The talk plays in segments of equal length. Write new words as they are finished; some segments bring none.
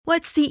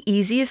What's the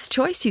easiest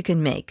choice you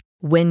can make?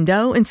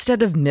 Window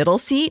instead of middle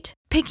seat?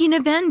 Picking a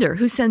vendor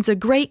who sends a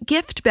great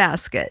gift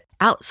basket?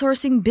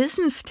 Outsourcing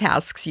business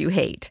tasks you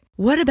hate?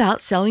 What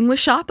about selling with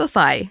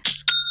Shopify?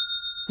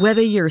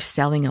 Whether you're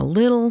selling a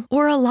little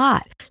or a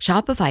lot,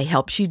 Shopify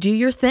helps you do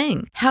your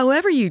thing,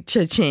 however you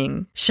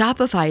cha-ching.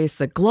 Shopify is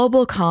the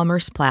global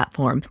commerce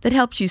platform that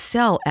helps you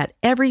sell at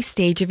every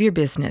stage of your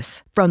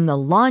business. From the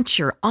launch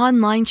your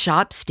online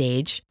shop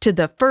stage to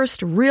the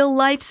first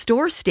real-life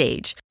store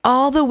stage,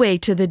 all the way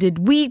to the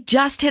did we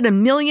just hit a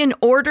million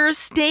orders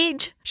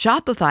stage.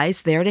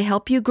 Shopify's there to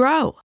help you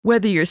grow.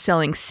 Whether you're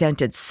selling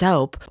scented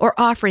soap or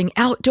offering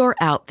outdoor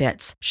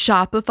outfits,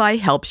 Shopify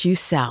helps you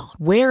sell.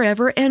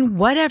 Wherever and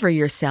whatever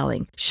you're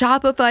selling,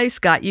 Shopify's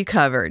got you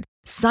covered.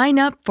 Sign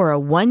up for a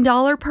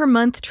 $1 per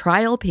month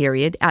trial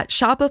period at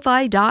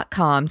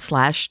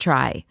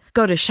shopify.com/try.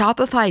 Go to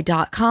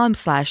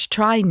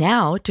shopify.com/try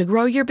now to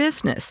grow your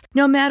business,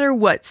 no matter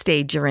what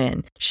stage you're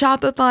in.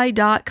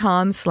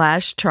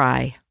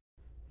 Shopify.com/try.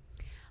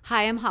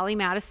 Hi, I'm Holly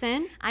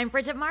Madison. I'm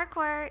Bridget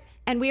Marquardt.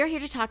 And we are here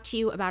to talk to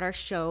you about our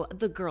show,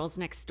 The Girls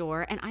Next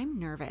Door, and I'm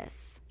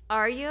nervous.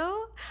 Are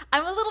you?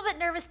 I'm a little bit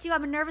nervous too.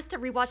 I'm nervous to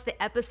rewatch the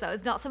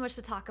episodes, not so much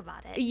to talk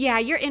about it. Yeah,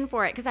 you're in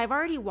for it because I've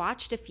already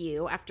watched a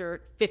few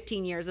after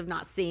 15 years of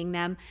not seeing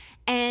them.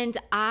 And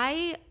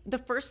the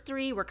first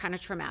 3 were kind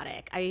of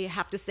traumatic, I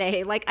have to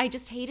say. Like, I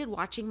just hated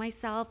watching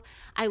myself.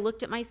 I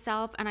looked at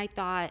myself and I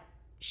thought,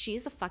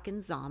 she's a fucking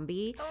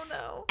zombie. Oh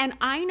no. And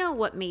I know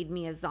what made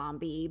me a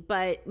zombie,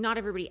 but not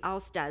everybody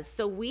else does.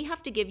 So we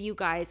have to give you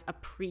guys a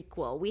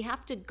prequel. We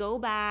have to go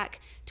back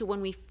to when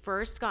we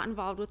first got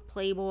involved with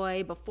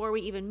Playboy, before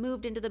we even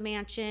moved into the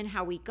mansion,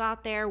 how we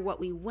got there, what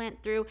we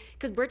went through.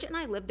 Because Bridget and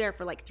I lived there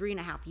for like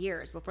 3.5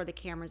 years before the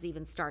cameras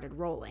even started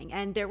rolling.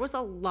 And there was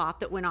a lot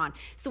that went on.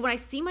 So when I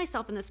see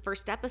myself in this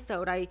first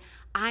episode,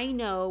 I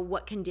know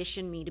what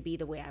conditioned me to be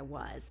the way I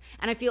was.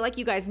 And I feel like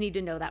you guys need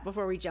to know that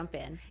before we jump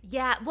in.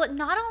 Yeah, well,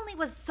 not only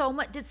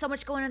did so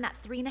much go on in that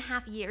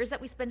 3.5 years that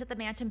we spent at the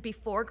mansion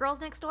before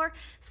Girls Next Door,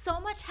 so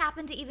much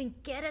happened to even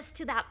get us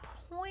to that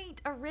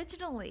point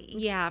originally.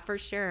 Yeah, for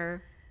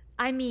sure.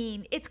 I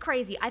mean, it's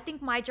crazy. I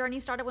think my journey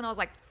started when I was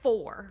like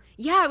 4.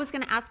 Yeah, I was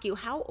going to ask you,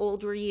 how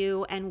old were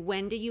you and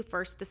when did you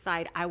first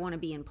decide I want to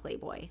be in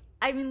Playboy?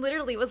 I mean,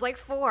 literally, it was like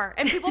 4.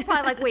 And people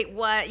probably like, wait,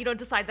 what? You don't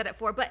decide that at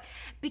 4. But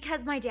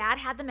because my dad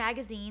had the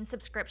magazine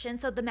subscription,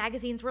 so the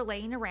magazines were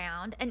laying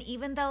around. And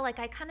even though, like,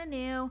 I kind of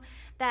knew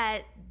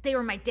that they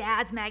were my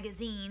dad's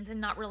magazines and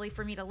not really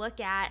for me to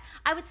look at,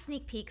 I would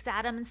sneak peeks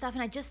at them and stuff.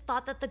 And I just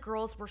thought that the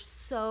girls were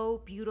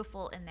so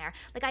beautiful in there.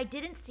 Like, I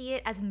didn't see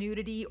it as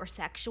nudity or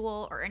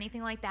sexual or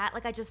anything like that.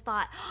 Like, I just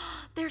thought,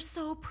 oh, they're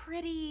so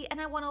pretty and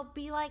I want to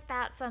be like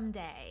that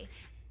someday.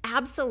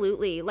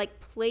 Absolutely. Like,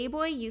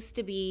 Playboy used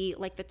to be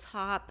like the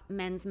top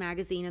men's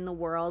magazine in the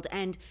world,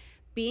 and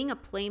being a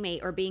playmate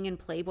or being in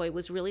Playboy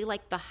was really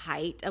like the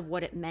height of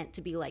what it meant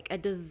to be like a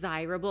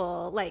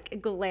desirable,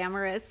 like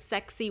glamorous,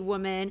 sexy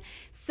woman.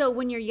 So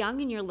when you're young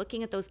and you're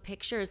looking at those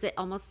pictures, it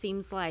almost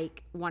seems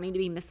like wanting to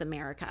be Miss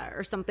America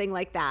or something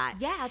like that.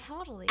 Yeah,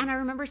 totally. And I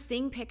remember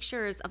seeing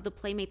pictures of the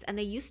Playmates, and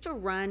they used to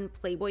run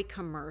Playboy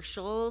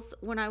commercials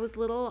when I was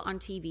little on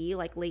TV,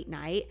 like late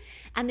night.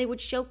 And they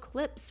would show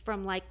clips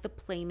from like the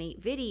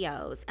Playmate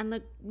videos. And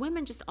the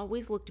women just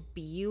always looked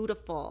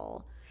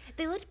beautiful.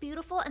 They looked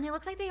beautiful and they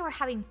looked like they were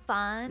having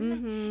fun.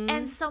 Mm-hmm.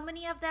 And so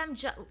many of them,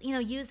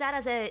 use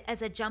that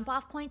as a jump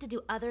off point to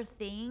do other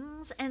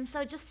things. And so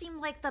it just seemed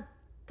like the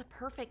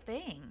perfect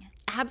thing.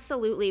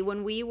 Absolutely.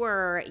 When we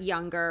were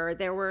younger,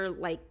 there were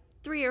like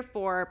 3 or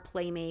 4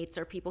 playmates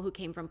or people who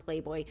came from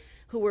Playboy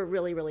who were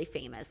really, really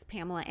famous.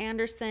 Pamela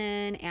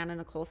Anderson, Anna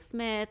Nicole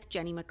Smith,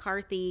 Jenny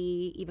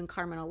McCarthy, even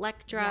Carmen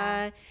Electra.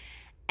 Yeah.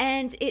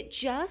 And it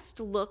just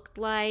looked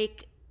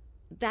like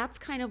that's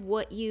kind of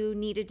what you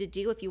needed to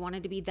do if you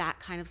wanted to be that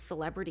kind of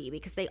celebrity,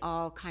 because they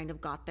all kind of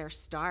got their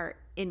start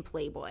in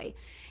Playboy.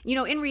 You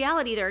know, in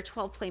reality, there are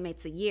 12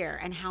 Playmates a year,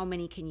 and how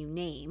many can you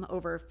name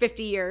over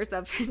 50 years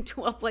of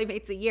 12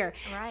 Playmates a year?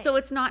 Right. So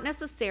it's not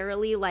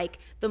necessarily like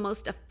the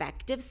most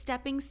effective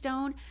stepping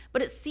stone,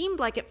 but it seemed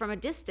like it from a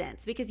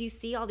distance, because you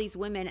see all these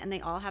women and they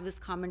all have this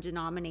common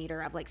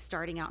denominator of like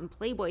starting out in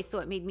Playboy. So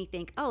it made me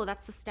think, oh,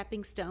 that's the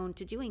stepping stone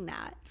to doing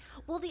that.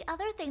 Well, the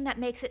other thing that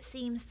makes it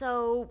seem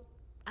so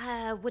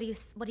what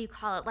do you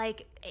call it?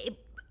 Like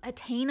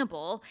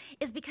attainable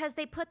is because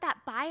they put that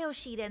bio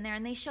sheet in there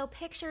and they show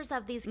pictures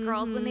of these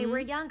girls when they were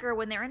younger,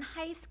 when they were in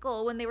high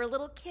school, when they were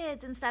little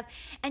kids and stuff.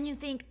 And you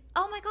think,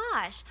 oh my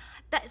gosh,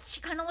 that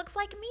she kind of looks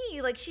like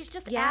me. Like she's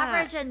just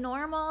average and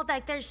normal.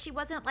 Like she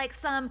wasn't like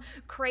some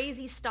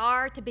crazy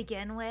star to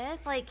begin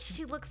with. Like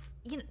she looks,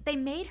 they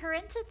made her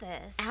into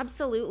this.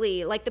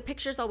 Absolutely. Like the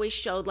pictures always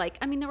showed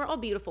they were all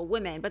beautiful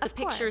women, but the Of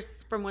course.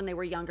 pictures from when they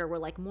were younger were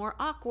like more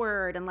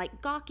awkward and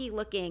like gawky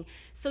looking.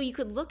 So you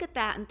could look at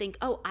that and think,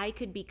 oh, I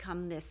could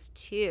become this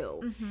too.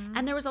 Mm-hmm.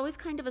 And there was always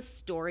kind of a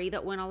story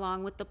that went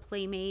along with the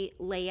Playmate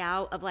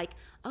layout of like,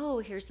 oh,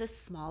 here's this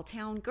small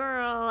town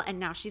girl and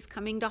now she's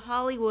coming to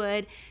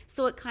Hollywood.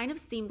 So it kind of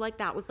seemed like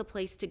that was the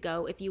place to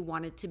go if you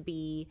wanted to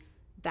be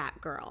that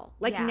girl.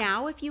 Like Yeah.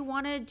 now, if you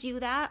want to do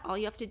that, all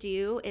you have to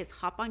do is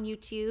hop on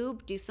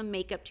YouTube, do some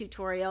makeup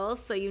tutorials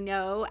so you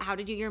know how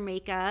to do your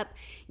makeup.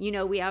 You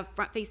know, we have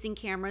front-facing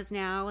cameras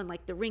now and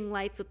like the ring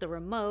lights with the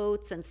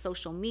remotes and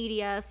social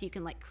media, so you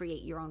can like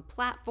create your own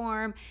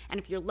platform. And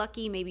if you're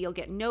lucky, maybe you'll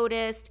get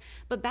noticed.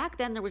 But back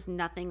then, there was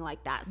nothing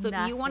like that. So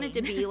if you wanted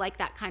to be like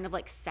that kind of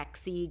like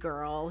sexy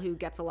girl who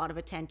gets a lot of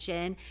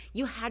attention,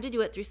 you had to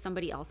do it through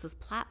somebody else's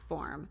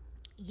platform.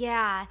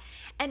 Yeah.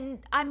 And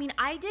I mean,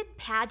 I did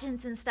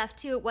pageants and stuff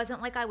too. It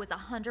wasn't like I was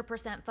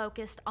 100%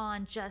 focused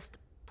on just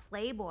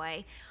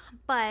Playboy,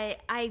 but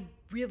I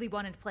really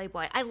wanted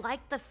Playboy. I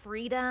liked the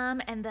freedom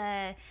and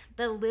the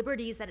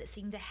liberties that it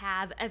seemed to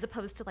have as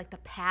opposed to like the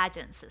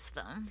pageant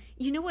system.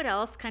 You know what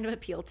else kind of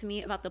appealed to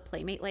me about the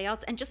Playmate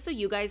layouts? And just so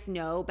you guys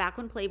know, back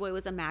when Playboy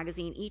was a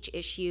magazine, each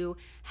issue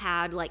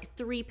had like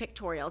 3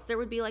 pictorials. There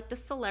would be like the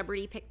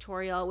celebrity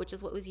pictorial, which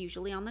is what was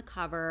usually on the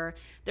cover.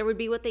 There would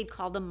be what they'd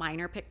call the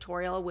minor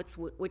pictorial,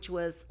 which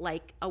was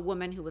like a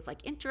woman who was like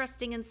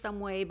interesting in some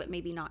way, but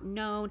maybe not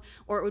known.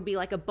 Or it would be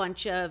like a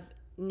bunch of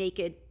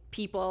naked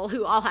people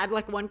who all had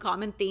like one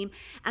common theme.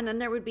 And then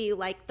there would be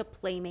like the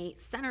Playmate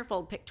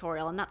centerfold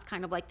pictorial, and that's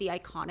kind of like the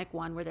iconic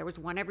one where there was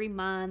one every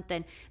month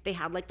and they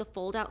had like the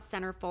fold out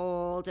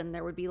centerfold, and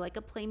there would be like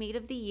a Playmate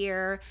of the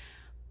year.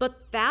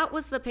 But that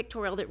was the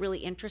pictorial that really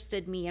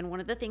interested me. And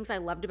one of the things I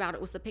loved about it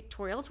was the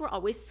pictorials were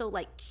always so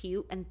like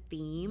cute and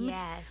themed.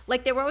 Yes.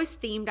 Like they were always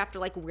themed after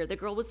like where the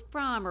girl was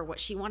from or what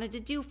she wanted to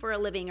do for a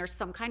living or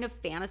some kind of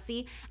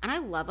fantasy. And I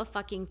love a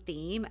fucking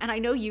theme. And I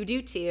know you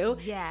do too.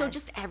 Yes. So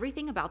just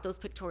everything about those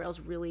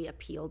pictorials really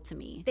appealed to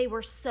me. They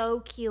were so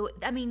cute.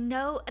 I mean,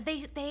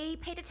 they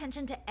paid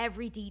attention to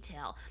every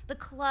detail. The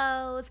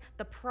clothes,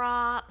 the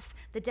props,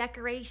 the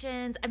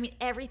decorations. I mean,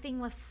 everything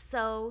was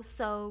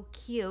so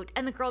cute.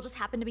 And the girl just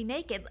happened to be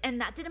naked,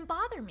 and that didn't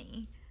bother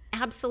me.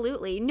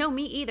 Absolutely. No,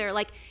 me either.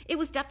 Like, it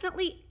was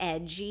definitely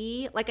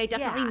edgy. Like, I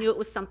definitely knew it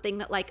was something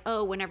that, like,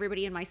 oh, when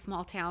everybody in my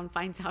small town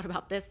finds out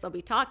about this, they'll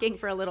be talking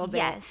for a little bit.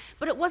 Yes.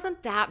 But it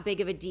wasn't that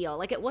big of a deal.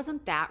 Like, it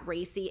wasn't that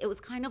racy. It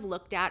was kind of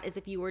looked at as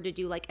if you were to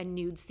do, like, a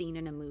nude scene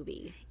in a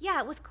movie.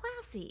 Yeah, it was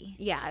classy.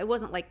 Yeah, it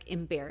wasn't, like,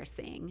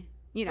 embarrassing.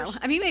 You know,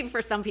 I mean, maybe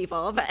for some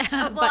people, but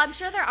well, I'm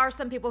sure there are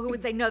some people who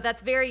would say, no,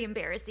 that's very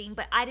embarrassing,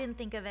 but I didn't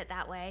think of it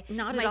that way.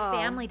 Not at all.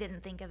 My family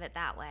didn't think of it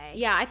that way.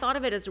 Yeah, I thought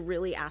of it as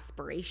really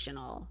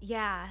aspirational.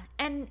 Yeah.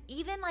 And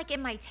even like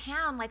in my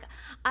town, like,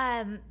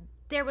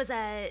 there was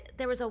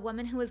a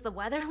woman who was the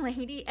weather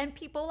lady, and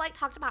people like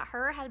talked about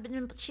her,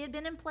 she had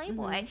been in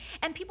Playboy,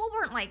 and people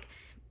weren't like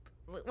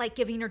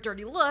giving her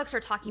dirty looks or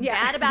talking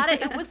bad about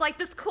it. It was like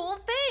this cool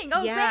thing.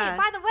 Oh, Yeah. wait,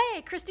 by the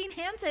way, Christine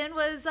Hansen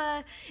was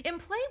in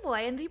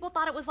Playboy, and people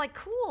thought it was like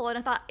cool. And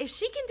I thought, if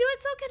she can do it,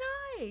 so can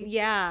I.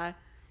 Yeah.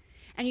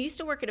 And you used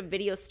to work at a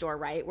video store,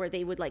 right? Where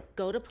they would like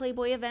go to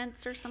Playboy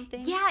events or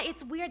something? Yeah,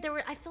 it's weird.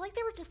 I feel like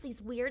there were just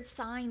these weird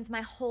signs my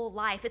whole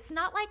life. It's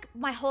not like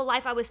my whole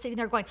life I was sitting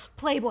there going,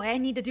 Playboy, I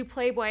need to do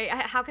Playboy.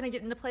 How can I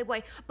get into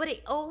Playboy? But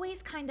it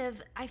always kind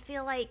of, I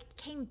feel like,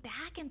 came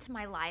back into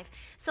my life.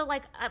 So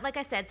like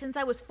I said, since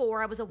I was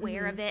 4, I was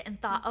aware of it and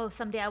thought, oh,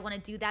 someday I want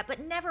to do that, but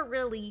never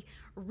really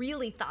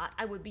thought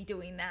I would be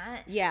doing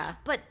that. Yeah.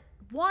 But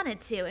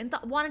wanted to, and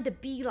wanted to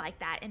be like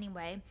that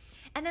anyway.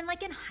 And then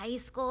like in high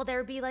school, there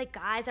would be like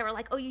guys that were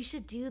like, oh, you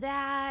should do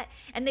that.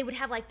 And they would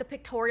have like the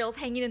pictorials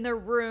hanging in their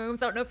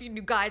rooms. I don't know if you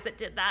knew guys that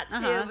did that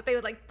too, but they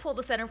would like pull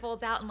the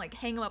centerfolds out and like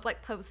hang them up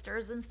like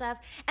posters and stuff.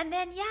 And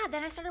then,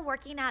 then I started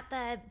working at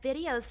the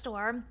video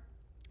store.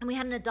 And we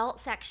had an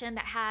adult section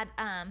that had,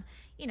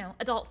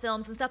 adult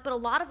films and stuff. But a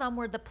lot of them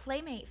were the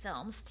Playmate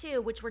films,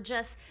 too, which were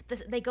just,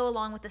 they go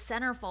along with the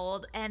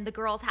centerfold. And the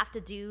girls have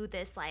to do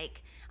this,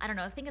 like, I don't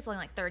know, I think it's only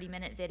like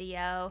 30-minute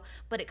video.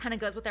 But it kind of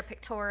goes with their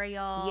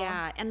pictorial.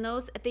 Yeah, and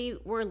they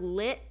were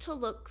lit to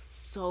look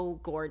so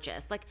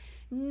gorgeous. Like,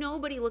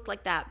 nobody looked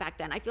like that back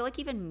then. I feel like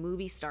even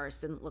movie stars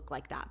didn't look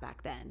like that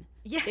back then.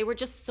 Yeah. They were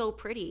just so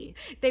pretty.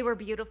 They were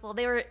beautiful.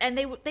 They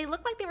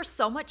looked like they were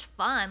so much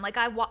fun. Like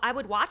I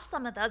would watch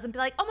some of those and be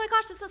like, oh my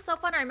gosh, this is so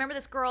fun. I remember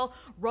this girl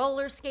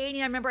roller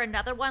skating. I remember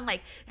another one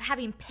like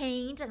having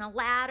paint and a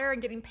ladder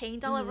and getting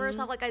paint all over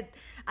herself. Like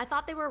I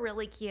thought they were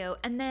really cute.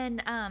 And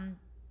then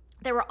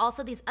there were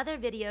also these other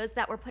videos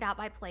that were put out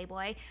by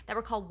Playboy that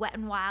were called Wet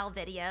and Wild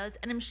videos.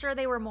 And I'm sure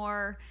they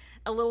were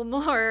a little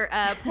more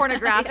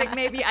pornographic,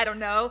 maybe. I don't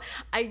know.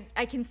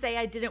 I can say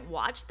I didn't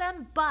watch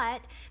them,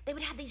 but they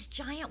would have these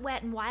giant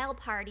Wet and Wild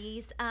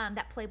parties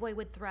that Playboy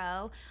would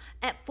throw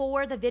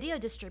for the video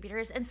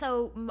distributors. And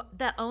so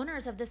the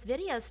owners of this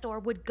video store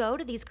would go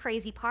to these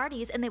crazy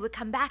parties, and they would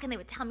come back and they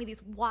would tell me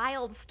these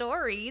wild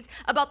stories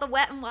about the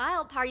Wet and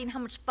Wild party and how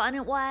much fun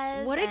it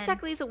was. What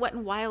exactly is a Wet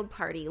and Wild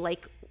party?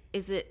 Like,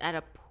 is it at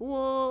a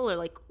pool or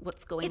like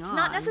what's going on? It's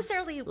not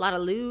necessarily a lot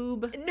of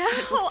lube. No,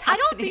 I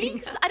don't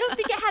think so. I don't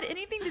think it had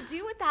anything to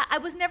do with that. I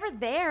was never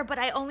there, but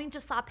I only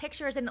just saw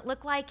pictures, and it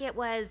looked like it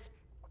was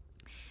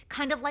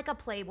kind of like a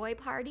Playboy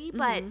party,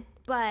 but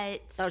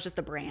But that was just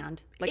the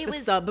brand, like it the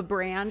was, sub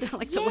brand,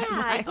 like the Wet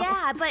Miles.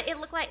 Yeah, but it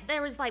looked like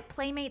there was like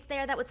playmates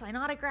there that would sign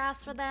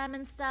autographs for them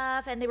and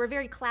stuff, and they were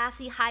very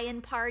classy,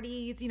 high-end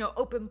parties, you know,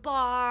 open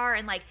bar,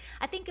 and like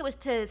I think it was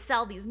to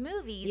sell these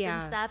movies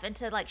and stuff, and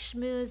to like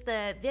schmooze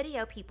the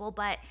video people.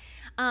 But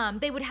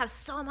they would have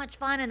so much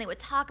fun, and they would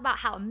talk about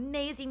how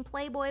amazing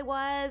Playboy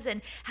was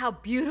and how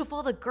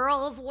beautiful the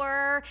girls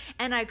were.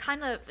 And I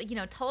kind of, you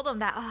know, told them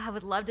that, oh, I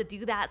would love to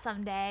do that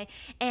someday.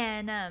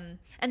 And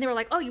they were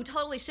like, oh, you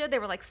totally should. They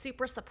were like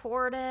super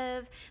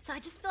supportive. So I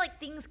just feel like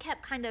things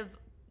kept kind of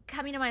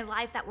coming to my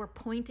life that were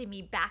pointing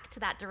me back to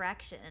that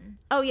direction.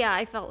 Oh yeah,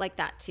 I felt like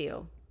that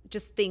too.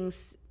 Just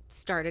things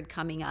started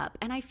coming up.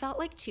 And I felt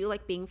like too,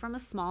 like being from a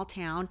small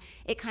town,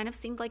 it kind of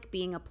seemed like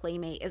being a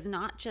playmate is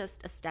not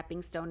just a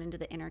stepping stone into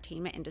the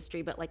entertainment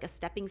industry, but like a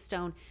stepping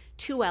stone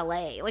to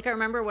LA. Like I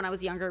remember when I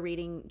was younger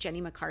reading Jenny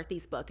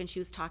McCarthy's book, and she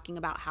was talking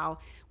about how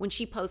when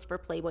she posed for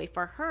Playboy,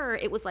 for her,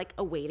 it was like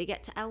a way to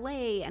get to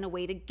LA and a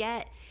way to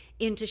get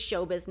into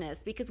show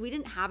business, because we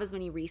didn't have as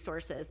many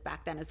resources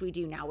back then as we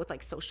do now with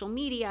like social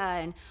media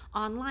and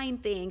online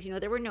things. You know,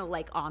 there were no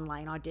like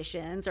online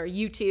auditions or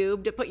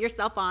YouTube to put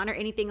yourself on or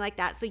anything like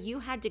that. So you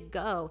had to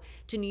go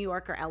to New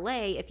York or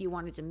LA if you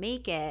wanted to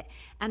make it.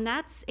 And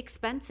that's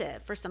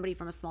expensive for somebody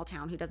from a small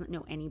town who doesn't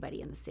know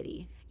anybody in the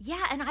city.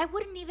 Yeah, and I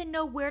wouldn't even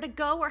know where to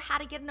go or how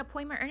to get an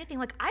appointment or anything.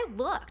 Like I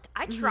looked,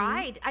 I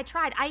tried.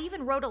 I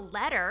even wrote a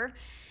letter.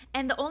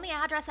 And the only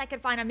address I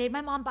could find, I made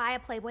my mom buy a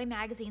Playboy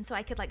magazine so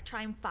I could like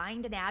try and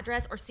find an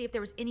address or see if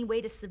there was any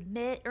way to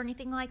submit or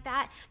anything like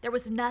that. There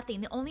was nothing.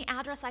 The only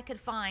address I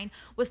could find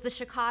was the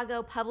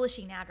Chicago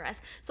publishing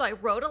address. So I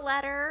wrote a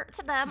letter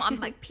to them on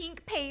like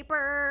pink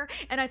paper,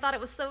 and I thought it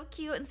was so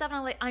cute and stuff. And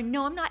I'm like, I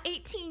know I'm not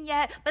 18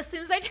 yet, but as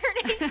soon as I turn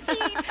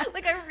 18,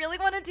 like I really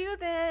want to do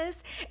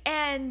this.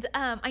 And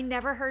I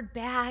never heard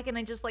back, and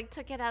I just like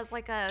took it as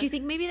like a... Do you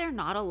think maybe they're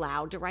not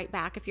allowed to write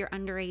back if you're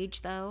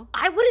underage though?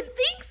 I wouldn't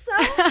think so.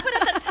 But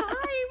at the time,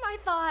 I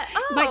thought,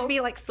 oh. Might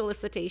be like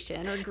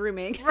solicitation or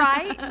grooming.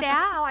 Right?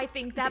 Now I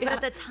think that. But at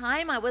the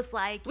time, I was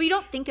like. Well, you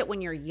don't think it when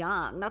you're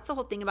young. That's the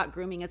whole thing about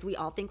grooming, is we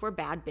all think we're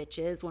bad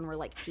bitches when we're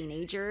like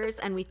teenagers,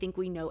 and we think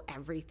we know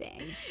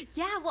everything.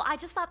 Yeah, well, I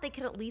just thought they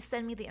could at least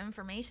send me the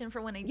information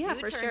for when I do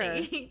for turn sure.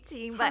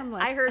 18. Harmless.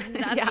 But I heard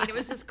nothing. Yeah. It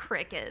was just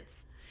crickets.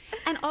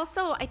 And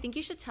also, I think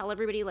you should tell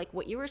everybody like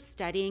what you were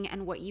studying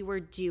and what you were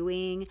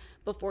doing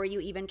before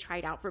you even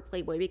tried out for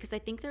Playboy, because I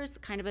think there's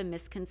kind of a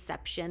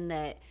misconception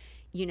that,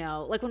 you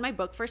know, like when my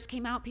book first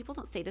came out, people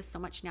don't say this so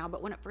much now,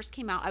 but when it first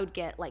came out, I would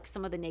get like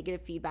some of the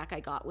negative feedback I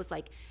got was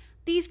like,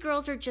 these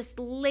girls are just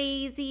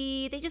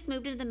lazy. They just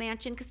moved into the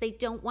mansion because they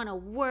don't want to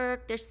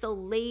work. They're so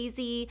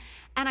lazy.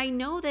 And I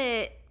know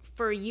that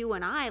for you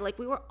and I, like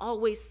we were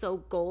always so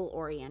goal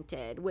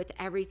oriented with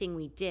everything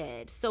we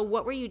did. So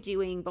what were you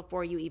doing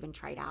before you even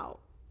tried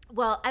out?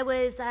 Well, I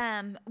was,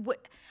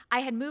 I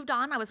had moved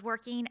on. I was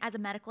working as a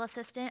medical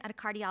assistant at a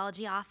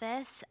cardiology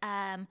office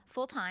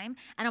full time,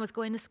 and I was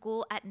going to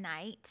school at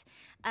night.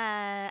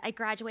 I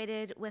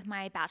graduated with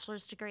my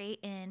bachelor's degree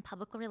in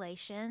public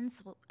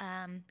relations.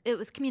 It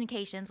was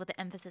communications with an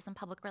emphasis in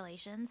public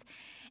relations.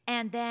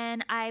 And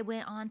then I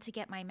went on to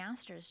get my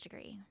master's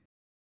degree.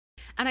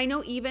 And I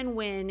know even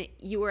when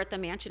you were at the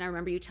mansion, I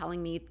remember you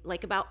telling me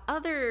like about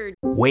other...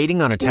 Waiting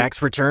on a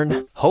tax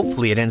return?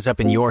 Hopefully it ends up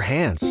in your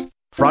hands.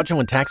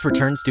 Fraudulent tax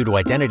returns due to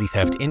identity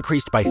theft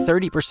increased by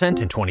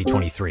 30% in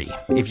 2023.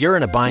 If you're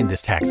in a bind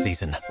this tax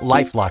season,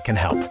 LifeLock can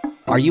help.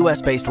 Our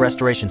U.S.-based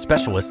restoration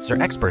specialists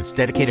are experts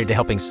dedicated to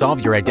helping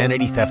solve your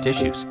identity theft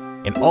issues.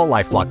 And all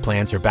LifeLock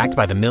plans are backed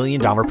by the $1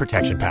 Million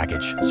Protection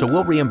Package. So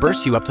we'll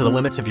reimburse you up to the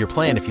limits of your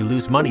plan if you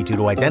lose money due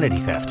to identity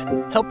theft.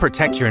 Help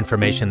protect your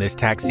information this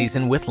tax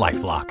season with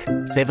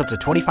LifeLock. Save up to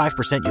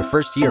 25% your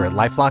first year at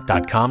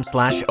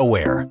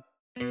LifeLock.com/aware.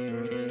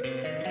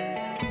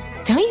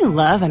 Don't you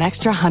love an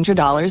extra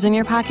 $100 in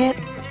your pocket?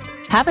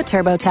 Have a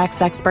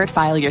TurboTax expert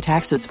file your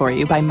taxes for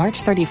you by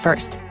March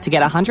 31st to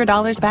get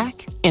 $100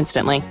 back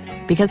instantly.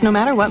 Because no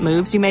matter what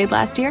moves you made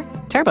last year,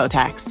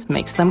 TurboTax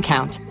makes them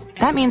count.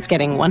 That means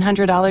getting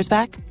 $100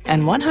 back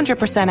and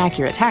 100%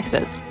 accurate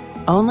taxes,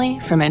 only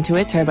from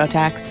Intuit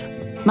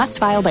TurboTax. Must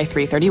file by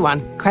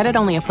 3/31. Credit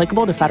only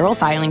applicable to federal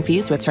filing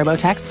fees with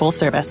TurboTax full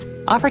service.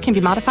 Offer can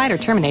be modified or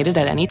terminated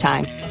at any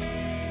time.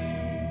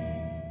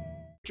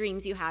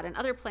 Dreams you had and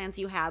other plans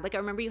you had. Like I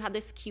remember you had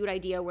this cute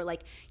idea where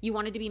like you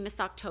wanted to be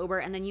Miss October,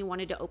 and then you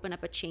wanted to open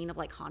up a chain of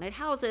like haunted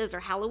houses or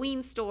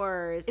Halloween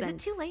stores. Is it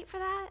too late for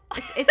that?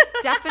 It's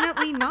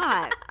definitely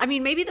not. I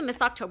mean, maybe the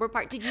Miss October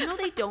part. Did you know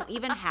they don't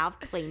even have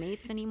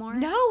Playmates anymore?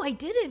 No, I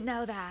didn't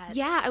know that.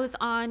 Yeah, I was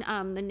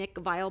on the Nick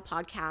Viall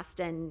podcast,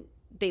 and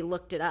they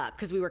looked it up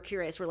because we were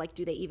curious. We're like,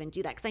 do they even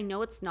do that? Because I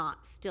know it's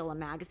not still a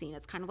magazine.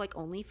 It's kind of like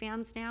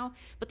OnlyFans now,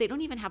 but they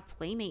don't even have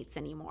Playmates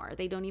anymore.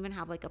 They don't even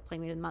have like a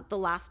Playmate of the month. The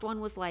last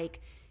one was like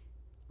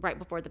right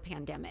before the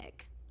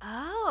pandemic.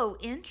 Oh,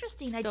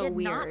 interesting. So I did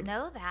weird. not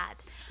know that.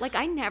 Like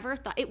I never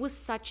thought, it was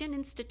such an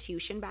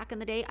institution back in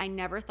the day. I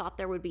never thought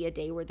there would be a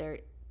day where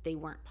they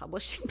weren't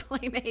publishing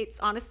Playmates,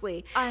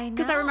 honestly. I know.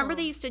 Because I remember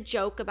they used to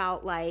joke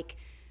about like,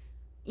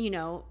 you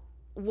know,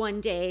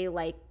 one day,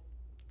 like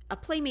a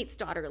playmate's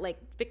daughter, like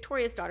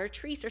Victoria's daughter,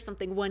 Therese or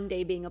something, one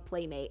day being a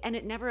playmate. And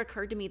it never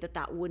occurred to me that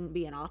that wouldn't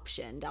be an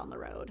option down the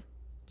road.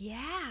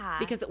 Yeah.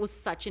 Because it was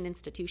such an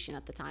institution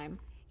at the time.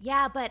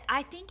 Yeah, but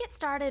I think it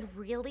started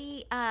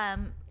really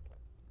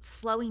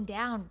slowing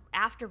down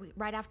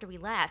right after we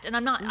left. And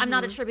I'm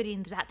not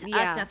attributing that to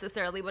us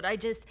necessarily, but I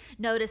just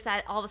noticed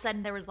that all of a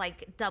sudden there was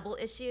like double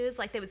issues,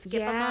 like they would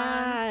skip a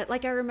month.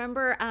 Like I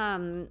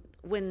remember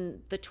when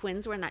the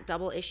twins were in that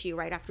double issue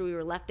right after we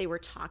were left, they were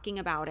talking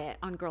about it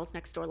on Girls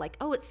Next Door, like,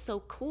 oh, it's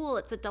so cool,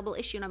 it's a double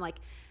issue. And I'm like,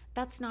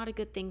 that's not a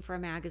good thing for a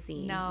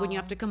magazine. No. When you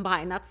have to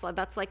combine. That's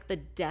like the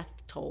death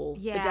toll,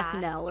 the Yeah. death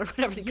knell, or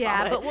whatever you call it.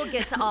 Yeah, but we'll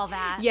get to all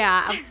that.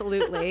 Yeah,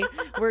 absolutely.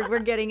 we're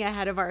getting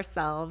ahead of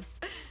ourselves.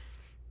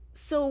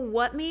 So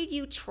what made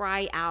you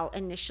try out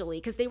initially?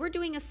 Because they were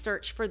doing a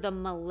search for the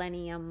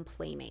Millennium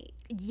Playmate.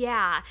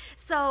 Yeah.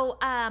 So,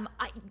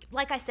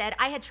 like I said,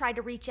 I had tried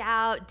to reach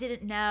out,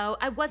 didn't know.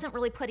 I wasn't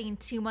really putting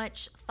too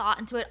much thought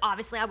into it.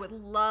 Obviously, I would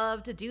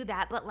love to do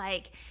that, but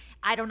like,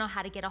 I don't know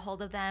how to get a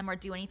hold of them or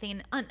do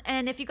anything.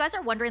 And if you guys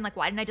are wondering, like,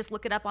 why didn't I just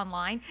look it up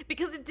online?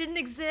 Because it didn't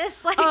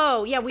exist. Like,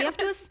 oh, yeah. We have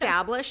to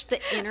establish the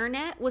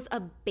internet was a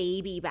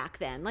baby back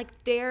then.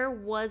 Like, there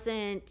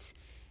wasn't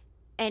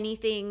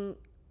anything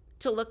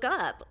to look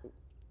up.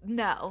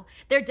 No,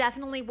 there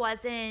definitely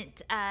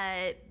wasn't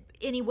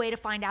any way to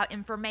find out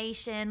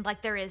information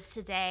like there is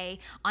today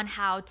on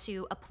how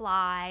to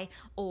apply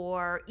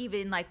or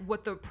even like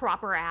what the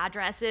proper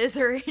address is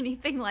or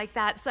anything like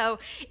that. So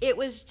it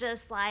was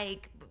just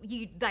like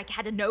you like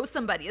had to know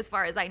somebody as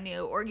far as I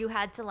knew, or you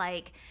had to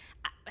like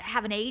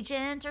have an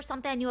agent or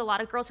something. I knew a lot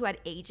of girls who had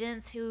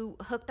agents who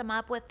hooked them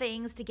up with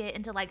things to get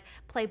into like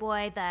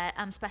Playboy, the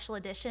special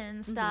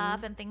edition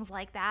stuff and things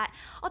like that.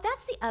 Oh,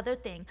 that's the other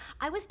thing.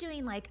 I was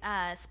doing like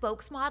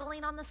spokes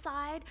modeling on the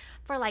side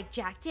for like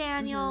Jack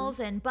Daniels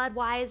and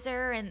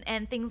Budweiser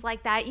and things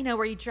like that, you know,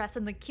 where you dress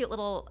in the cute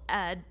little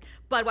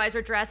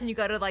Budweiser dress and you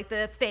go to like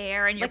the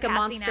fair and you're like a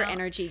passing Monster out.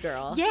 Energy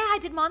girl. Yeah, I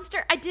did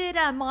Monster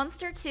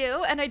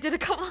too, and I did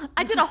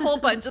a whole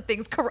bunch of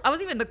things. I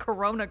was even the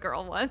Corona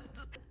girl once.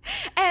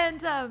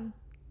 And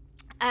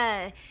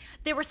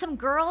there were some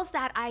girls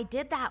that I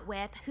did that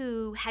with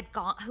who had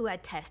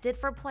tested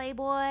for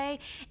Playboy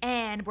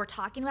and were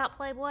talking about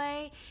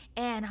Playboy,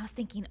 and I was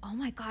thinking, oh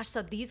my gosh,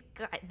 so these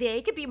guys,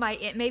 they could be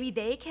maybe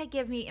they could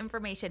give me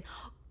information.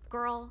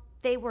 Girl,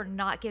 they were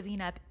not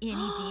giving up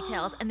any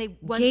details, and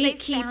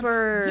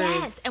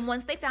gatekeepers. And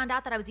once they found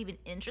out that I was even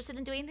interested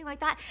in doing anything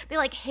like that, they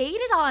like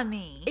hated on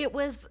me.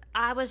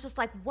 I was just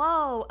like,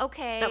 whoa,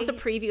 okay. That was a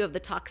preview of the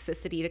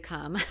toxicity to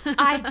come.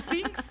 I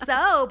think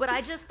so, but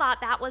I just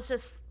thought that was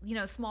just, you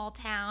know, small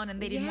town,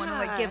 and they didn't want to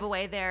like give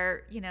away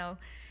their, you know,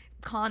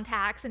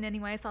 contacts in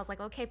any way. So I was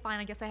like, okay, fine,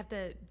 I guess I have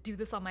to do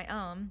this on my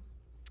own.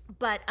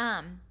 But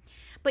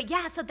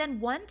yeah, so then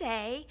one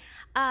day,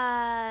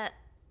 I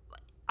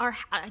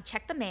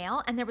checked the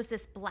mail, and there was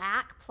this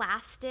black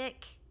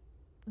plastic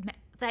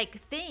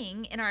like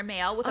thing in our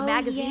mail with a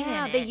magazine in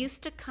it.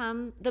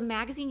 The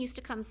magazine used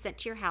to come sent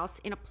to your house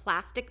in a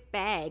plastic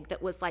bag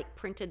that was like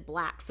printed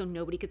black so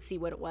nobody could see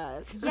what it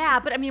was. Yeah,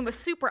 but I mean, it was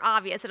super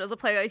obvious that it was a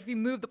Playboy. If you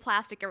moved the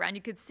plastic around,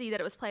 you could see that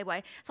it was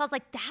Playboy. So I was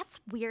like, that's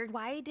weird.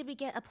 Why did we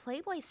get a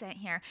Playboy sent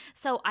here?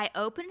 So I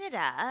opened it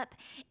up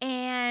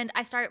and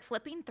I started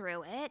flipping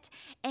through it,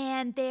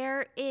 and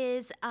there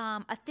is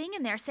a thing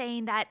in there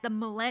saying that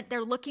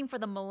they're looking for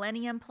the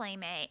Millennium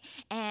Playmate,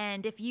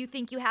 and if you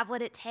think you have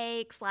what it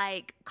takes,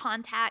 like,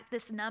 contact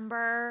this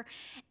number.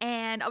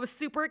 And I was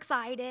super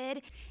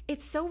excited.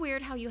 It's so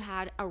weird how you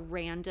had a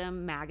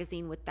random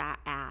magazine with that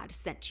ad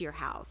sent to your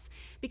house,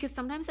 because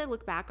sometimes I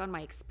look back on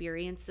my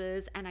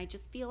experiences and I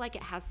just feel like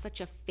it has such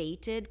a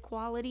fated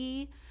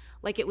quality,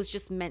 like it was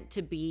just meant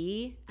to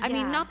be. I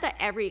mean, not that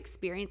every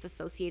experience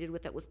associated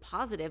with it was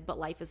positive, but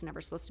life is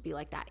never supposed to be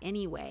like that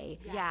anyway.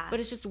 Yeah. But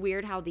it's just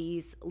weird how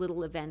these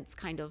little events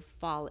kind of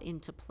fall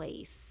into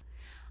place.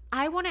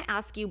 I want to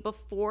ask you,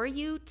 before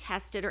you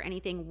tested or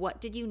anything,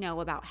 what did you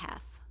know about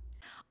Hef?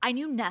 I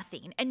knew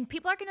nothing. And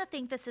people are going to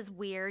think this is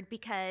weird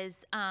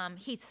because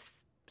he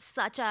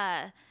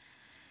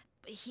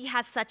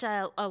has such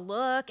a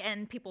look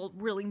and people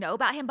really know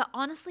about him. But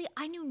honestly,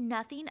 I knew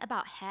nothing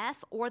about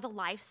Hef or the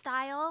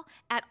lifestyle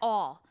at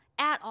all.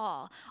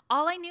 All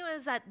I knew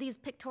is that these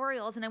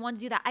pictorials, and I wanted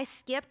to do that. I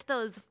skipped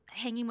those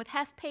hanging with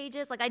Hef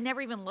pages. Like, I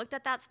never even looked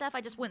at that stuff.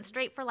 I just went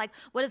straight for like,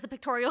 what does the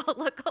pictorial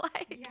look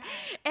like? Yeah.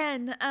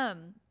 And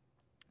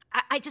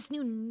I just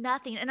knew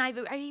nothing. And I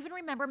even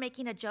remember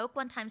making a joke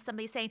one time,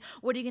 somebody saying,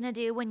 what are you going to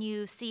do when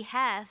you see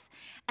Hef?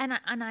 And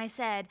I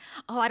said,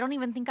 oh, I don't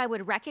even think I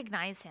would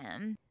recognize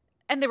him.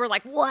 And they were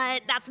like,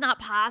 what? That's not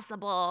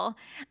possible.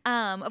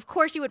 Of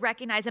course you would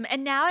recognize him.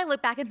 And now I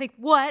look back and think,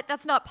 what?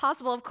 That's not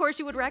possible. Of course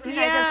you would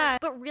recognize him.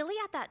 But really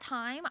at that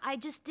time, I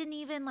just didn't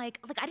even I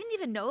didn't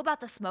even know about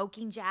the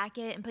smoking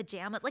jacket and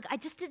pajamas. Like I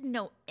just didn't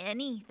know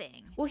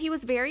anything. Well, he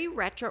was very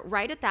retro.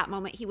 Right at that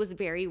moment, he was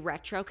very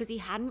retro because he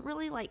hadn't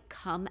really like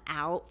come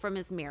out from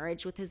his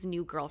marriage with his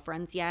new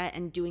girlfriends yet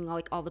and doing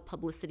like all the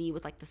publicity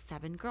with like the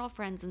 7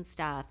 girlfriends and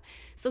stuff.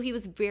 So he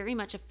was very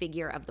much a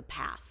figure of the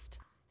past.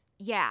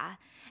 Yeah.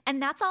 And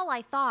that's all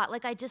I thought.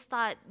 Like, I just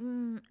thought,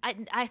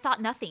 I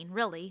thought nothing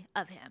really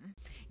of him.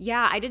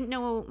 Yeah, I didn't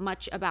know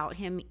much about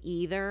him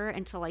either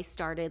until I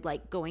started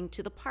like going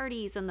to the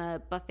parties and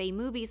the buffet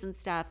movies and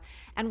stuff.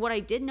 And what I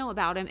did know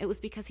about him, it was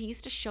because he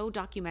used to show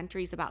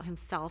documentaries about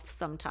himself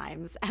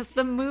sometimes as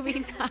the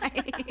movie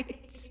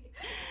night,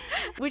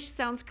 which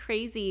sounds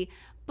crazy.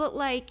 But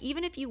like,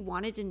 even if you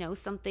wanted to know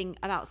something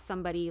about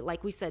somebody,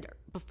 like we said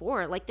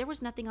before, like there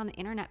was nothing on the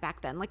internet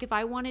back then. Like if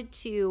I wanted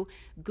to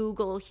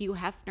Google Hugh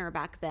Hefner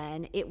back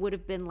then, it would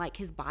have been like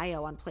his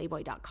bio on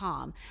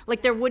Playboy.com.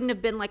 Like there wouldn't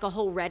have been like a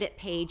whole Reddit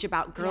page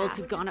about girls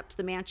who'd gone up to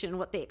the mansion and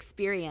what they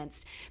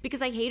experienced.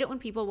 Because I hate it when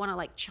people want to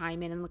like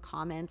chime in the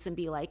comments and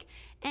be like,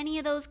 any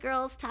of those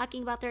girls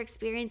talking about their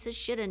experiences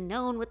should have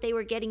known what they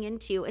were getting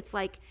into. It's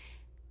like,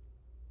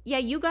 yeah,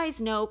 you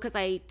guys know because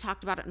I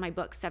talked about it in my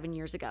book 7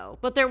 years ago.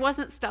 But there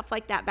wasn't stuff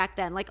like that back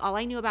then. Like all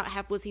I knew about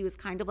Hef was he was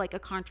kind of like a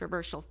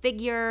controversial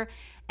figure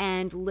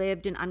and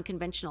lived an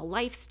unconventional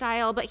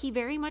lifestyle. But he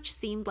very much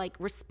seemed like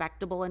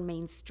respectable and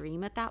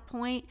mainstream at that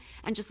point.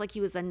 And just like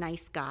he was a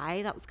nice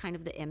guy. That was kind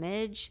of the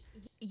image.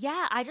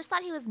 Yeah, I just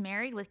thought he was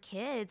married with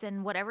kids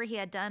and whatever he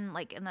had done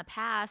like in the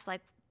past,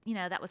 like, you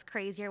know, that was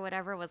crazy or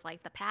whatever was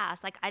like the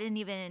past. Like I didn't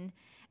even...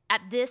 At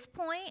this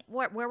point,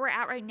 where we're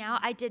at right now,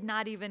 I did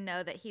not even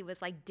know that he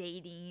was like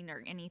dating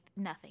or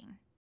nothing.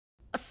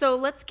 So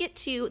let's get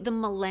to the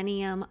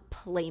Millennium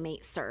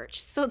Playmate search.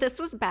 So this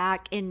was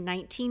back in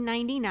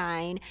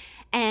 1999,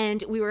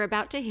 and we were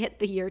about to hit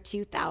the year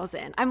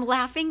 2000. I'm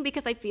laughing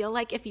because I feel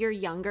like if you're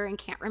younger and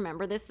can't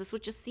remember this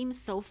would just seem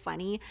so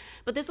funny.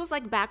 But this was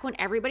like back when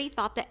everybody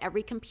thought that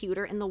every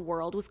computer in the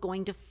world was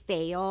going to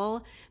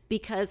fail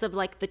because of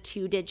like the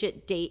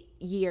 2-digit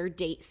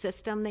date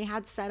system they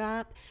had set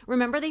up.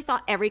 Remember they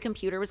thought every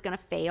computer was going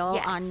to fail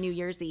on New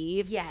Year's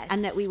Eve? Yes.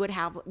 And that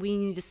we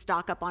need to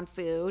stock up on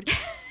food.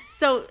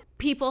 So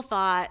people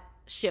thought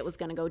shit was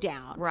going to go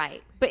down.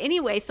 Right. But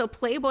anyway, so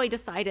Playboy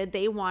decided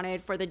they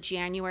wanted, for the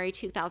January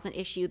 2000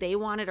 issue, they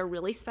wanted a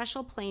really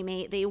special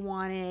Playmate. They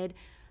wanted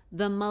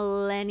the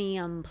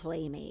Millennium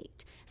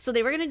Playmate. So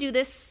they were going to do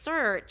this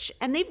search,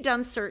 and they've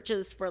done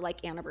searches for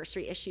like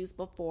anniversary issues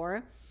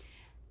before.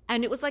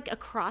 And it was like a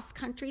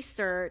cross-country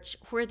search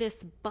where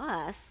this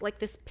bus, like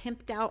this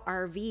pimped-out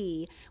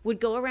RV, would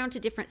go around to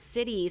different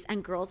cities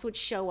and girls would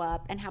show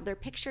up and have their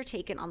picture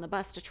taken on the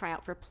bus to try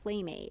out for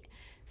Playmate.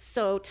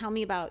 So tell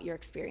me about your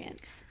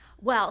experience.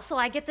 Well, so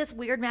I get this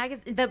weird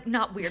magazine,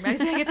 not weird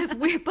magazine, I get this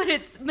weird, but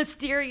it's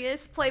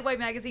mysterious Playboy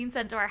magazine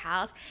sent to our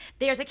house.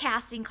 There's a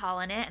casting call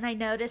in it, and I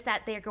noticed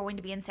that they're going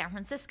to be in San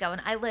Francisco,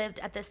 and I lived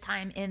at this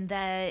time in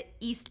the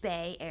East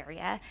Bay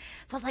area.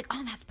 So I was like,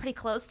 oh, that's pretty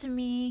close to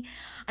me.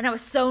 And I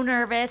was so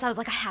nervous. I was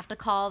like, I have to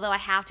call, though. I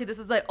have to. This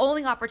is the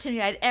only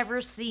opportunity I'd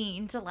ever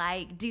seen to,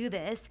 like, do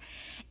this.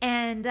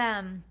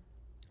 And,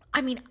 I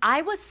mean,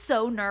 I was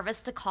so nervous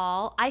to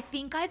call. I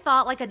think I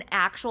thought like an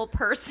actual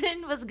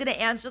person was going to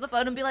answer the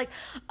phone and be like,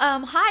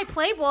 hi,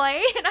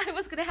 Playboy. And I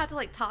was going to have to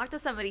like talk to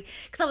somebody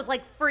because I was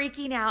like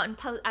freaking out and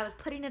I was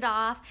putting it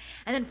off.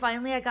 And then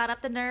finally I got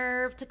up the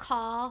nerve to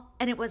call,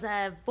 and it was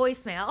a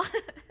voicemail.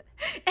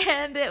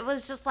 And it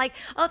was just like,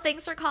 oh,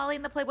 thanks for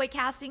calling the Playboy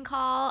casting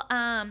call.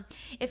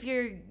 If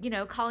you're,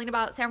 calling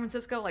about San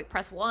Francisco, like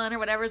press 1 or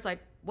whatever. It's like,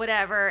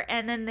 whatever.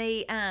 And then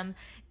they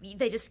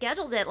just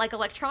scheduled it like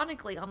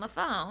electronically on the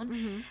phone.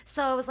 Mm-hmm.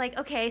 So I was like,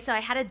 okay. So I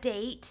had a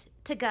date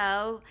to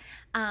go.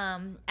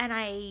 And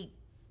I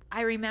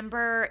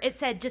remember it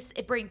said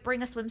bring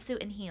a swimsuit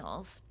and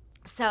heels.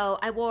 So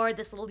I wore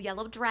this little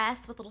yellow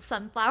dress with little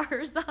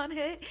sunflowers on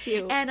it.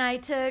 Cute. And I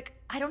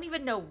don't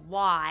even know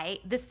why.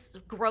 This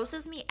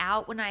grosses me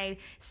out when I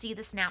see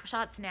the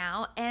snapshots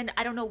now. And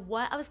I don't know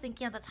what I was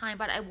thinking at the time,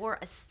 but I wore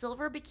a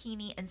silver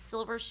bikini and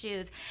silver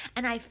shoes.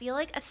 And I feel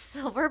like a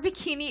silver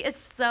bikini is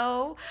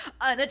so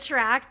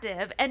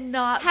unattractive and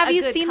not Have a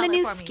you good seen the color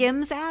new for me.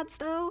 Skims ads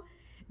though?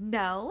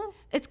 No.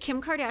 It's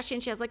Kim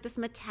Kardashian. She has like this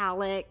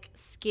metallic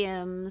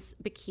Skims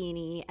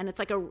bikini, and it's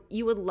like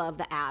you would love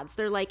the ads.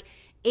 They're like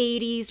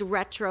 80s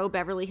retro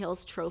Beverly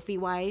Hills trophy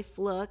wife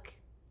look.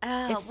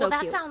 Oh, so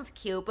that cute. sounds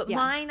cute, but Yeah.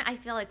 mine I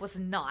feel like was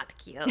not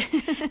cute.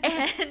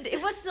 And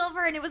it was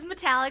silver and it was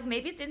metallic.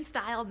 Maybe it's in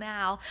style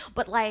now,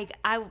 but like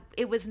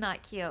it was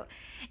not cute.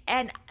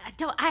 And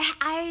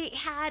I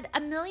had a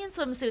million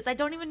swimsuits. I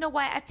don't even know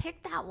why I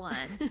picked that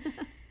one.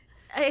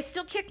 I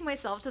still kick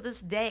myself to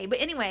this day. But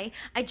anyway,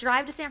 I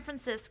drive to San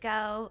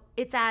Francisco.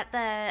 It's at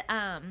the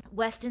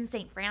Westin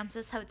St.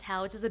 Francis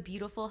Hotel, which is a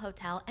beautiful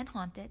hotel and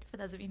haunted. For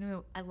those of you who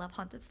know, I love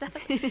haunted stuff.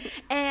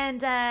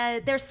 And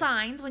there's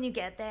signs when you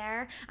get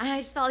there. And I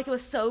just felt like it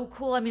was so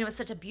cool. I mean, it was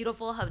such a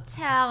beautiful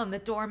hotel, and the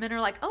doormen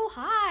are like, "Oh,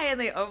 hi," and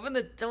they open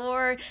the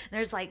door. And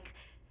there's like,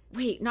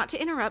 wait, not to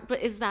interrupt,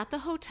 but is that the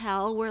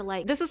hotel where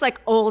like, this is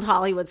like old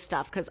Hollywood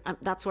stuff because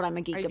that's what I'm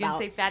a geek about. Are you going to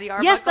say Fatty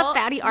Arbuckle? Yes, the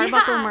Fatty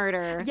Arbuckle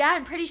murder. Yeah,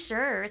 I'm pretty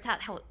sure. It's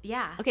that,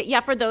 yeah. Okay, yeah,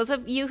 for those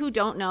of you who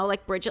don't know,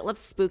 like Bridget loves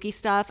spooky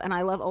stuff and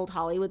I love old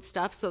Hollywood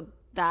stuff, so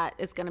that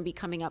is going to be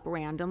coming up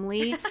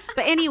randomly.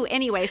 But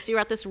anyway, so you're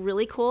at this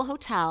really cool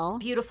hotel.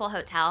 Beautiful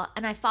hotel.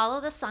 And I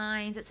follow the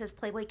signs. It says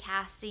Playboy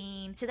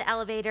casting to the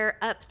elevator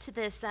up to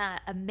this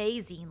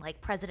amazing like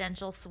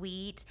presidential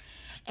suite.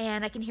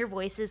 And I can hear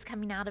voices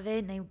coming out of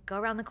it. And I go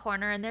around the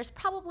corner and there's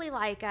probably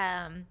like,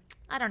 I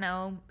don't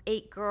know,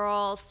 8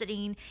 girls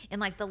sitting in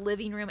like the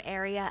living room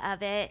area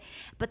of it.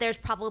 But there's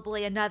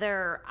probably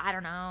another, I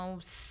don't know,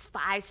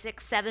 5,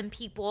 6, 7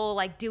 people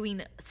like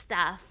doing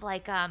stuff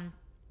like,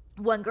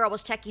 one girl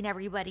was checking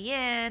everybody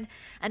in.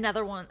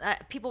 Another one,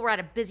 people were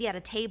busy at a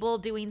table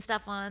doing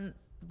stuff on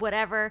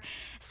whatever.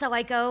 So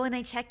I go and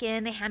I check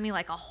in. They hand me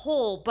like a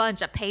whole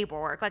bunch of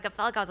paperwork. Like I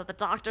felt like I was at the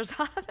doctor's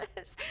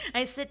office.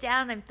 I sit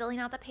down and I'm filling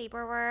out the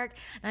paperwork.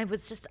 And I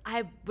was just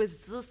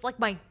like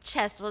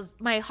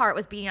my heart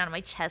was beating out of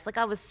my chest. Like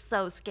I was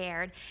so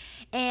scared.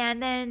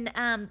 And then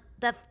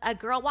a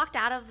girl walked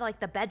out of like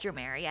the bedroom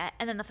area,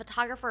 and then the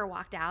photographer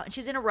walked out, and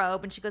she's in a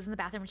robe, and she goes in the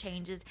bathroom and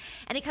changes.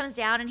 And he comes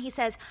down and he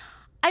says,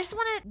 I just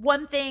wanted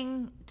one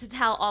thing to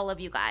tell all of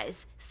you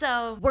guys.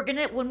 So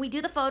when we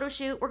do the photo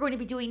shoot, we're going to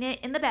be doing it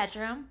in the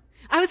bedroom.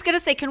 I was going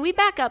to say, can we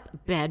back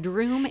up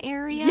bedroom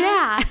area?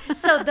 Yeah.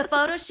 So the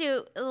photo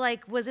shoot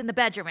like was in the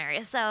bedroom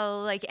area.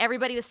 So like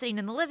everybody was sitting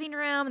in the living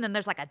room, and then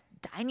there's like a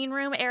dining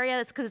room area.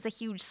 That's because it's a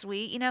huge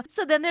suite, you know?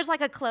 So then there's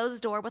like a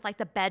closed door with like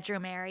the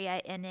bedroom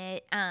area in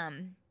it.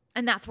 And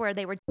that's where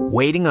they were.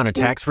 Waiting on a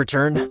tax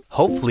return?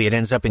 Hopefully it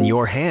ends up in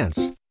your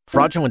hands.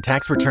 Fraudulent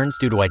tax returns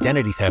due to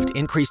identity theft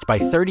increased by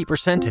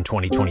 30% in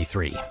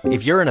 2023.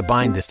 If you're in a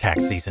bind this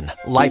tax season,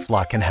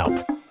 LifeLock can help.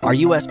 Our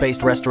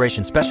U.S.-based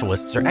restoration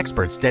specialists are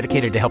experts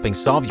dedicated to helping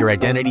solve your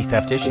identity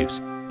theft issues.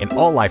 And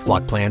all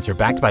LifeLock plans are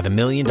backed by the $1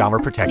 Million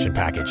Protection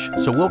Package.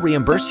 So we'll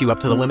reimburse you up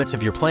to the limits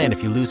of your plan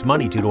if you lose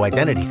money due to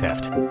identity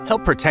theft.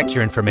 Help protect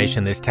your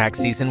information this tax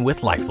season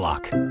with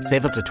LifeLock.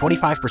 Save up to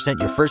 25%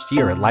 your first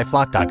year at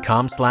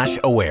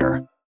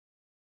LifeLock.com/aware.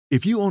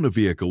 If you own a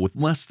vehicle with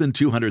less than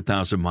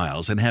 200,000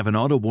 miles and have an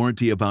auto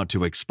warranty about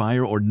to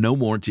expire or no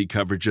warranty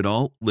coverage at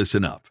all,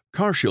 listen up.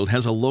 CarShield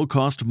has a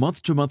low-cost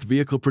month-to-month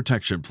vehicle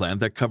protection plan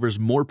that covers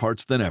more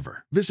parts than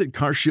ever. Visit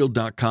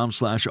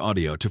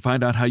carshield.com/audio to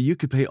find out how you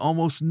could pay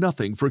almost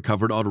nothing for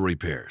covered auto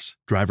repairs.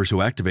 Drivers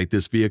who activate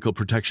this vehicle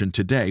protection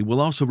today will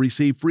also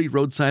receive free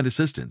roadside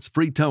assistance,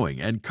 free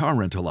towing, and car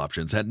rental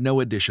options at no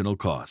additional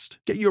cost.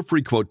 Get your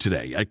free quote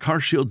today at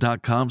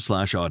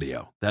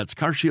carshield.com/audio. That's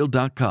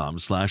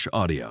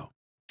carshield.com/audio.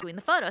 Doing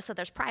the photo, so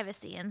there's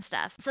privacy and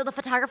stuff. So the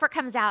photographer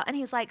comes out and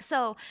he's like,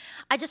 so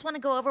I just want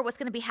to go over what's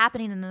going to be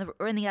happening in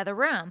the other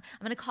room. I'm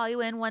going to call you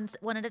in one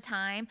at a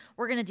time.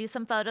 We're going to do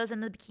some photos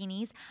in the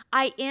bikinis.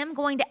 I am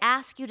going to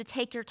ask you to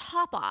take your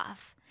top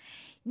off.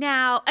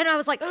 Now, and I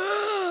was like,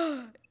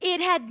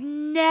 it had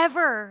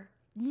never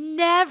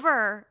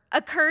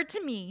occurred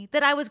to me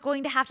that I was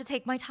going to have to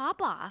take my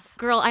top off.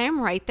 Girl, I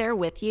am right there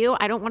with you.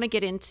 I don't want to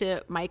get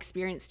into my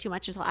experience too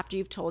much until after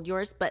you've told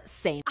yours, but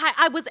same.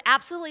 I was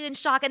absolutely in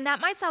shock, and that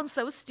might sound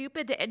so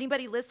stupid to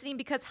anybody listening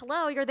because,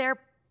 hello, you're there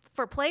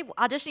for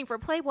auditioning for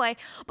Playboy,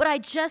 but I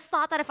just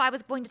thought that if I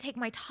was going to take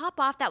my top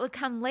off, that would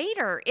come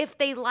later if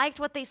they liked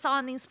what they saw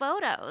in these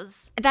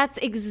photos. That's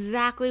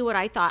exactly what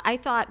I thought. I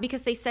thought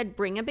because they said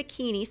bring a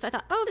bikini, so I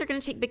thought, oh, they're going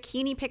to take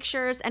bikini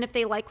pictures, and if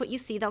they like what you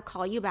see, they'll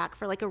call you back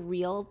for like a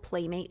real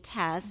Playmate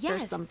test or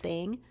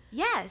something.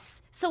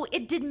 Yes. So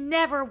it did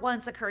never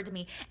once occur to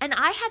me, and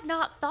I had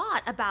not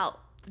thought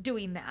about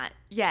doing that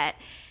yet.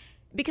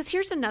 Because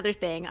here's another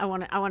thing I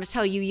want to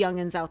tell you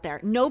youngins out there.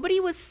 Nobody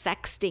was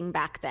sexting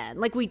back then.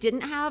 Like we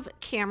didn't have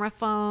camera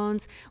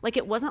phones. Like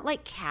it wasn't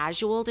like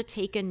casual to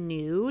take a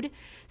nude.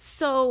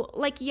 So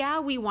like, yeah,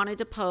 we wanted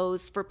to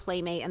pose for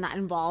Playmate and that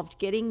involved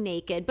getting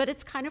naked, but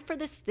it's kind of for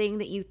this thing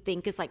that you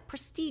think is like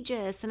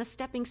prestigious and a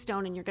stepping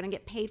stone and you're going to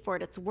get paid for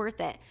it. It's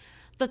worth it.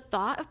 The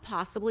thought of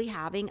possibly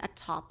having a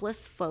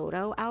topless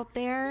photo out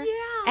there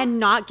and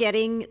not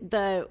getting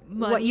the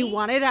money, what you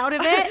wanted out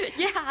of it,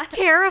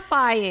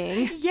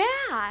 terrifying.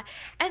 Yeah.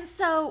 And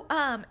so,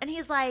 and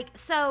he's like,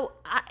 so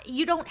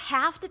you don't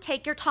have to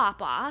take your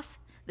top off.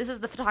 This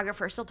is the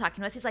photographer still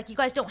talking to us. He's like, you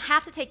guys don't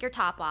have to take your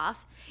top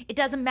off. It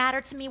doesn't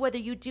matter to me whether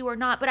you do or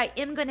not, but I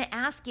am going to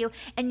ask you,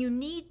 and you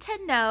need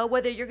to know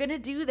whether you're going to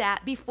do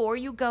that before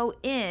you go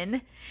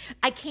in.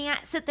 I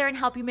can't sit there and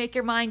help you make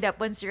your mind up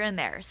once you're in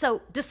there.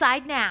 So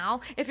decide now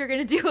if you're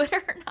going to do it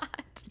or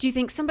not. Do you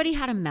think somebody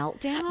had a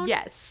meltdown?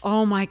 Yes.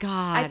 Oh my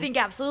God. I think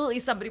absolutely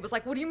somebody was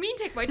like, what do you mean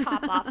take my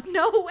top off?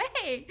 No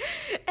way.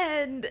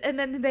 And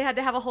then they had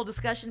to have a whole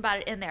discussion about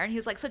it in there. And he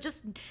was like, so just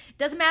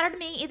doesn't matter to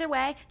me either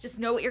way. Just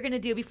know what you're going to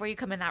do before you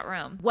come in that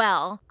room.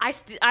 Well,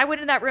 I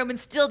went in that room and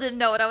still didn't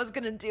know what I was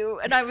going to do.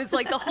 And I was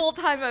like, the whole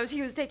time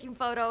he was taking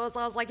photos,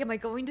 I was like, am I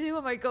going to?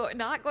 Am I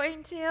not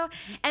going to?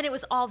 And it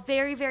was all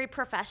very, very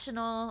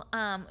professional.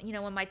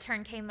 When my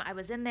turn came, I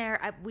was in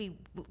there.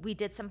 We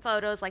did some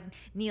photos, like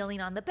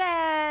kneeling on the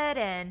bed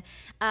and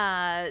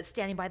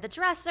standing by the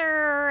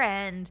dresser,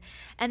 and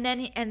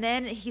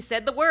then he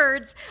said the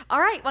words,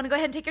 all right, want to go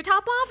ahead and take your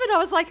top off? And I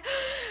was like,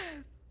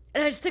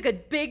 and I just took a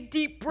big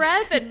deep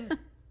breath and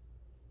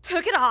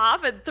took it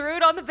off and threw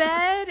it on the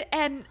bed,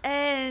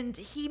 and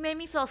he made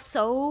me feel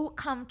so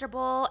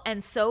comfortable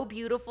and so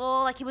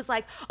beautiful. Like he was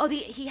like,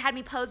 he had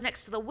me pose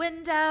next to the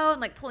window and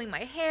like pulling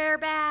my hair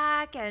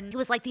back, and he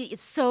was like,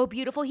 it's so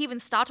beautiful. He even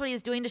stopped what he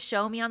was doing to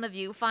show me on the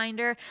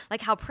viewfinder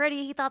like how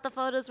pretty he thought the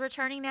photos were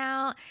turning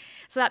out.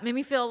 So that made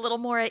me feel a little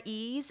more at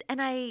ease, and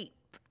I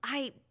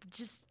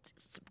just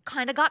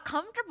kind of got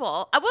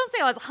comfortable. I wouldn't say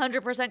I was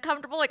 100%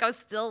 comfortable. Like I was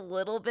still a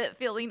little bit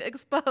feeling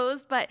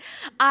exposed, but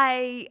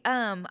I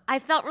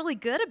felt really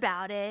good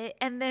about it.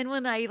 And then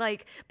when I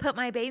like put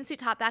my bathing suit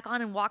top back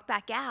on and walked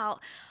back out,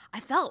 I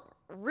felt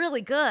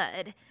really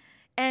good.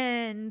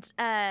 And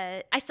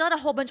I still had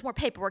a whole bunch more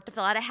paperwork to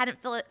fill out. I hadn't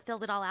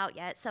filled it all out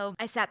yet. So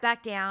I sat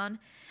back down.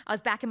 I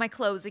was back in my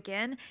clothes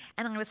again,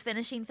 and I was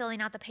finishing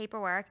filling out the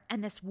paperwork,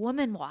 and this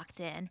woman walked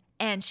in,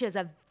 and she has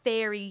a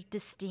very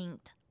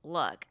distinct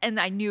look, and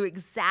I knew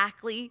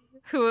exactly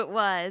who it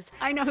was.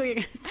 I know who you're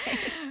going to say.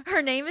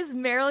 Her name is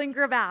Marilyn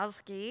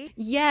Grabowski.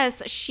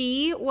 Yes,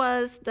 she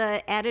was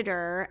the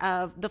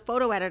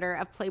photo editor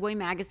of Playboy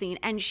magazine,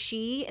 and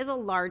she is a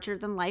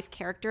larger-than-life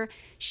character.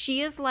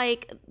 She is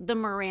like the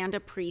Miranda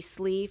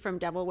Priestley from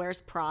Devil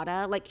Wears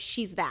Prada. Like,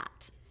 she's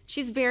that.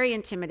 She's very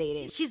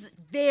intimidating. She's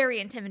very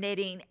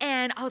intimidating,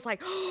 and I was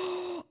like,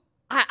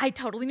 I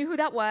totally knew who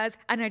that was,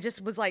 and I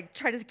just was like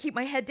trying to keep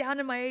my head down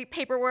in my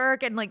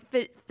paperwork and like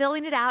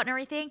filling it out and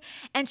everything.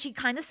 And she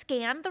kind of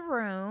scanned the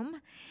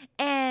room,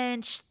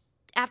 and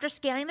after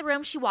scanning the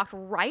room, she walked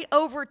right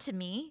over to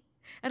me.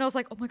 And I was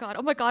like, oh my God,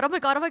 oh my God, oh my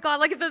God, oh my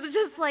God. Like,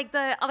 just like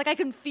I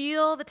can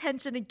feel the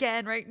tension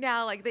again right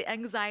now, like the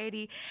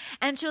anxiety.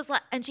 And she was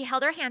like, and she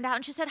held her hand out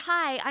and she said,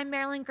 hi, I'm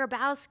Marilyn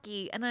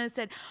Grabowski. And I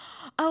said,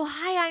 oh,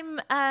 hi,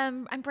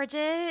 I'm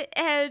Bridget.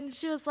 And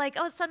she was like,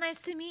 oh, it's so nice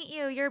to meet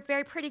you. You're a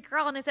very pretty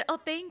girl. And I said, oh,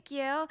 thank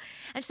you.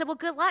 And she said, well,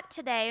 good luck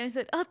today. And I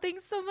said, oh,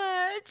 thanks so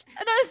much.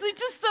 And I was like,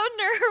 just so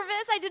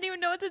nervous. I didn't even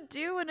know what to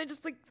do. And I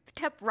just like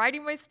kept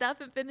writing my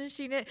stuff and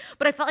finishing it.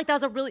 But I felt like that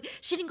was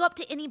she didn't go up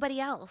to anybody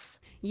else.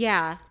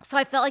 Yeah. So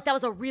I felt like that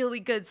was a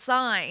really good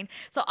sign.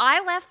 So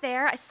I left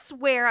there. I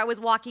swear I was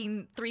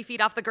walking 3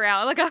 feet off the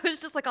ground. Like I was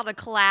just like on a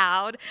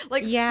cloud.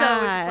 Like so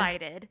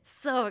excited.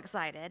 So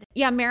excited.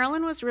 Yeah,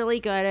 Marilyn was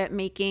really good at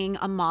making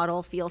a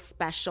model feel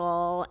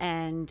special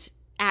and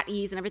at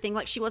ease and everything.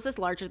 Like she was this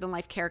larger than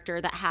life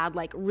character that had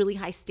like really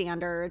high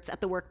standards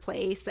at the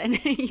workplace and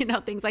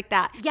things like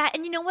that. Yeah,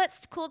 and you know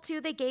what's cool too?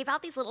 They gave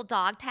out these little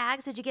dog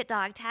tags. Did you get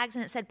dog tags?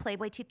 And it said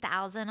Playboy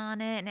 2000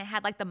 on it, and it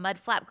had like the mud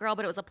flap girl,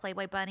 but it was a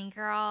Playboy bunny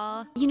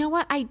girl. You know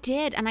what? I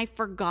did, and I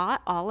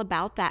forgot all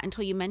about that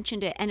until you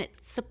mentioned it, and it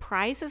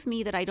surprises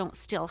me that I don't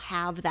still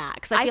have that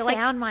because I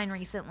found mine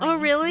recently. Oh,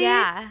 really?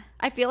 Yeah.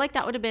 I feel like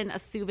that would have been a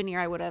souvenir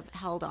I would have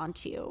held on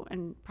to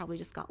and probably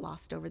just got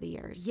lost over the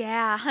years.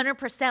 Yeah,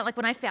 100%. Like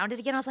when I found it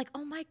again, I was like,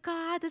 oh my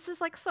God, this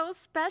is like so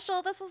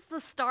special. This is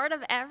the start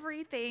of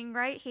everything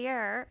right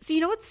here. So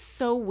you know what's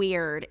so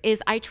weird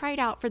is I tried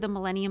out for the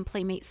Millennium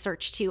Playmate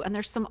search too, and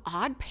there's some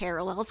odd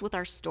parallels with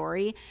our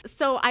story.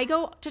 So I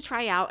go to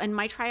try out, and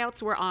my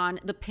tryouts were on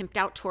the pimped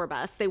out tour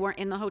bus. They weren't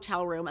in the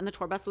hotel room, and the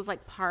tour bus was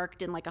like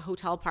parked in like a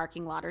hotel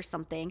parking lot or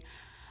something.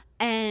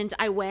 And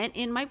I went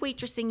in my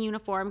waitressing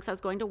uniform because I was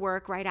going to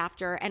work right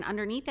after. And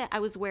underneath it, I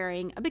was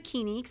wearing a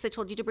bikini because I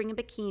told you to bring a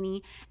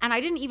bikini. And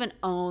I didn't even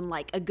own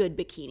like a good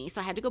bikini.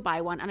 So I had to go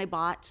buy one. And I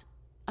bought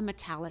a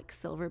metallic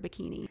silver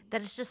bikini.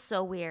 That is just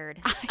so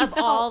weird. Of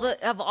all the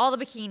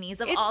bikinis,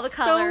 of all the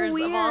colors,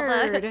 so of all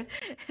the...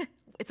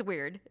 It's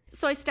weird.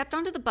 So I stepped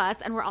onto the bus,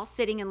 and we're all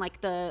sitting in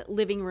like the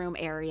living room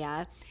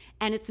area.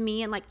 And it's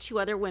me and like 2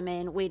 other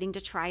women waiting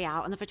to try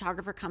out. And the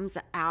photographer comes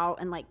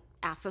out and like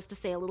asked us to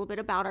say a little bit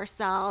about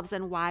ourselves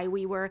and why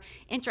we were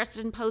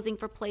interested in posing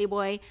for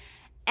Playboy.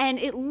 And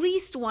at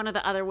least one of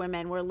the other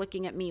women were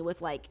looking at me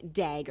with like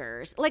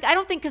daggers. Like, I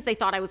don't think because they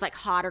thought I was like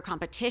hot or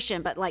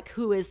competition, but like,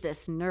 who is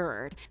this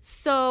nerd?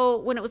 So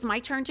when it was my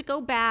turn to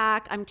go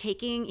back,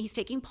 he's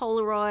taking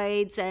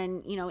Polaroids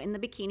and, in the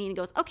bikini, and he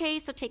goes, okay,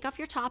 so take off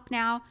your top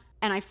now.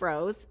 And I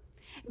froze.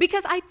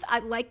 Because I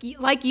like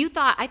you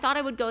thought, I thought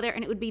I would go there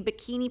and it would be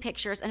bikini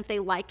pictures. And if they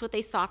liked what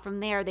they saw from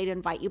there, they'd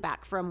invite you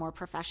back for a more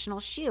professional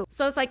shoot.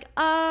 So I was like,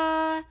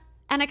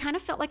 And I kind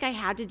of felt like I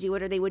had to do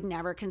it or they would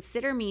never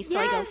consider me. So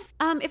I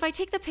go, if I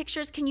take the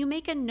pictures, can you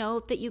make a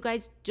note that you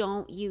guys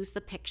don't use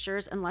the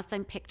pictures unless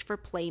I'm picked for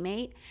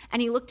Playmate?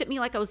 And he looked at me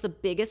like I was the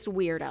biggest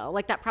weirdo.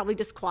 Like that probably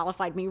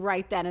disqualified me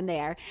right then and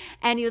there.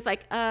 And he was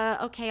like,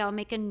 okay, I'll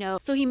make a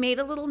note. So he made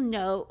a little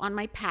note on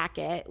my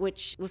packet,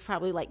 which was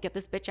probably like, get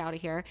this bitch out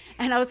of here.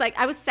 And I was like,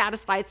 I was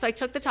satisfied. So I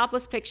took the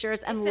topless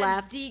pictures and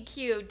left.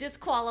 DQ,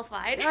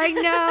 disqualified. I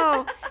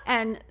know.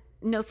 And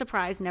no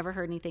surprise, never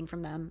heard anything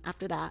from them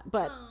after that.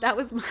 But that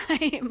was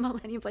my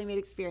Millennium Playmate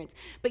experience.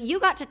 But you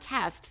got to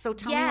test, so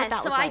tell me what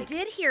that was like. I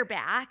did hear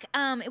back.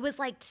 It was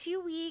like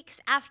 2 weeks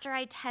after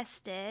I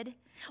tested.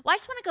 Well, I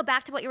just want to go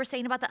back to what you were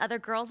saying about the other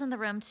girls in the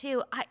room,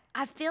 too.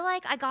 I feel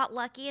like I got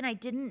lucky and I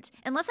didn't,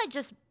 unless I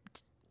just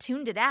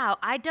tuned it out.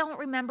 I don't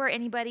remember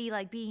anybody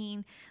like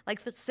being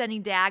like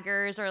sending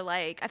daggers or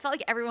like, I felt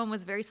like everyone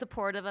was very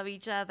supportive of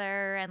each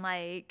other and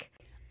like...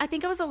 I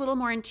think I was a little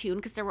more in tune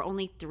because there were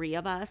only 3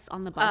 of us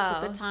on the bus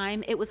at the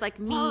time. It was like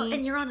me. Well,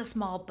 and you're on a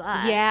small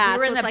bus. Yeah,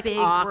 so it's like big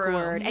awkward.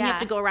 Room. And you have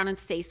to go around and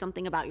say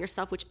something about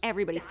yourself, which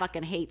everybody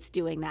fucking hates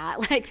doing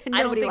that. Like nobody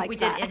I don't think likes we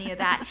that. did any of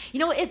that. You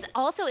know, it's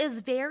also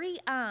is very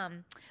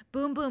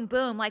boom, boom,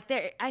 boom. Like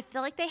I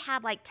feel like they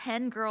had like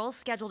 10 girls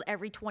scheduled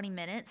every 20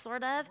 minutes,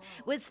 sort of.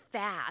 It was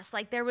fast.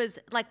 Like there was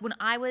like when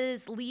I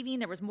was leaving,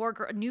 there was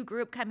more new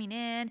group coming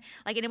in.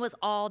 Like and it was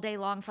all day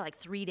long for like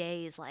 3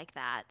 days, like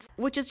that.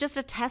 Which is just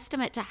a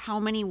testament to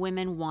how many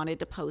women wanted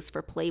to pose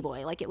for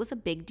Playboy. Like it was a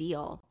big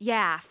deal.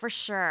 Yeah, for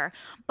sure.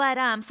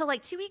 But so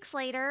like 2 weeks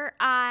later,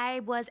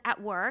 I was at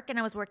work and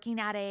I was working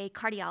at a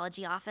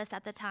cardiology office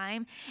at the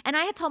time. And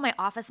I had told my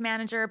office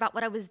manager about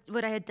what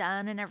I had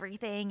done and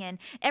everything. And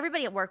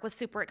everybody at work was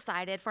super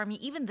excited for me.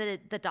 Even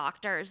the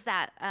doctors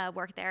that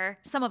work there,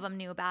 some of them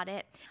knew about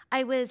it.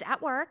 I was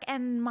at work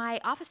and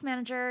my office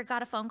manager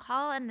got a phone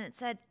call and it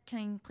said, "Can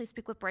I please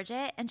speak with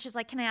Bridget?" And she's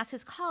like, "Can I ask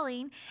who's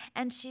calling?"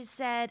 And she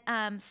said,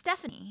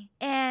 "Stephanie."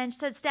 And she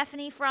said,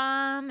 "Stephanie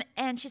from,"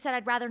 and she said,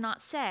 "I'd rather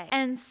not say."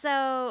 And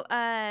so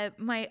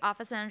my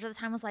office manager at the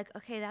time was like,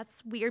 okay,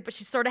 that's weird, but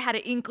she sort of had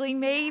an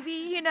inkling maybe,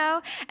 you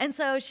know? And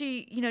so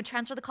she,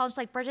 transferred the call and she's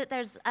like, "Bridget,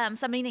 there's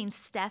somebody named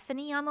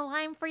Stephanie on the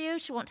line for you.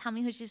 She won't tell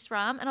me who she's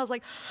from." And I was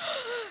like,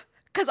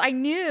 because I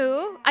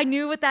knew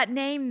what that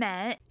name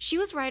meant. She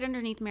was right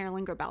underneath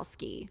Marilyn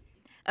Grabowski.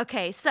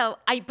 Okay, so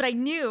I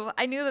knew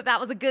that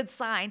was a good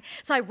sign.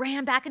 So I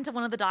ran back into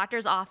one of the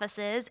doctor's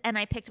offices and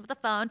I picked up the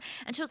phone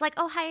and she was like,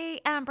 "Oh, hi,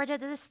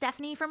 Bridget, this is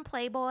Stephanie from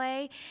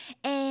Playboy.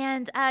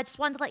 And just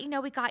wanted to let you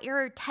know we got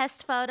your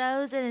test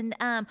photos and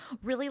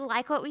really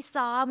like what we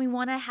saw. We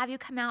want to have you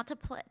come out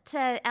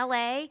to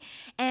LA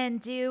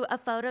and do a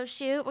photo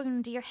shoot. We're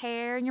going to do your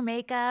hair and your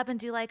makeup and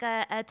do like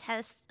a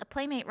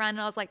Playmate run."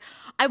 And I was like,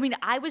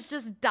 I was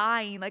just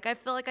dying. Like I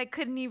feel like I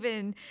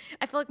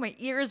feel like my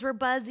ears were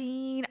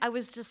buzzing. I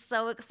was just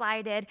so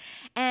excited.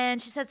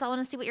 And she said, "So I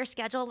want to see what your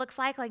schedule looks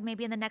like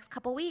maybe in the next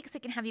couple weeks I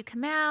can have you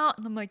come out."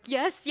 And I'm like,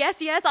 yes,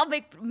 I'll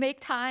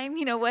make time,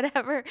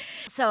 whatever.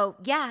 So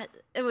yeah,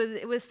 it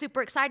was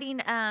super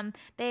exciting.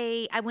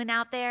 I went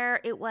out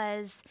there, it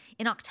was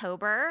in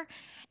October.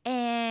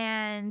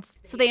 And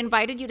so they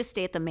invited you to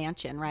stay at the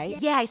mansion,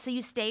 right? Yeah, so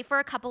you stay for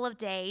a couple of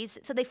days.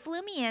 So they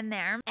flew me in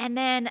there, and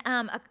then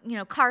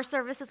car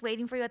service is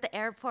waiting for you at the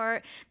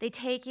airport. They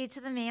take you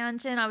to the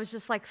mansion. I was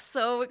just like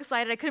so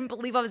excited. I couldn't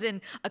believe I was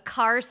in a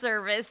car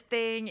service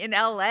thing in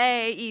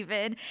LA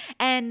even.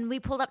 And we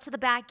pulled up to the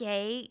back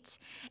gate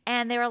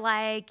and they were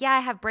like, "Yeah, I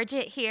have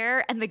Bridget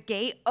here." And the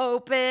gate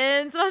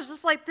opens. And I was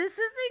just like, this is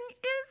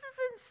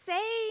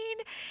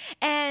insane.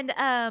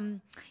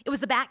 And it was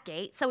the back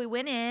gate. So we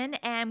went in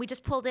and we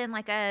just pulled in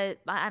like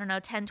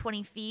 10,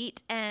 20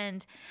 feet.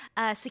 And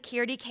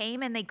security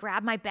came and they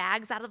grabbed my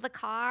bags out of the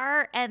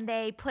car and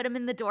they put them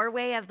in the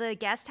doorway of the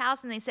guest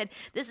house. And they said,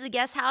 "This is the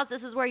guest house.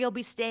 This is where you'll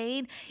be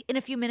staying. In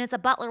a few minutes, a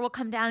butler will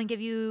come down and give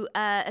you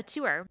a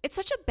tour." It's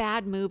such a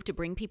bad move to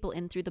bring people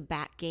in through the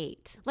back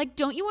gate. Like,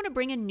 don't you want to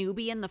bring a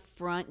newbie in the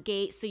front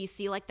gate so you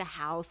see like the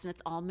house and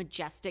it's all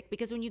majestic?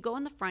 Because when you go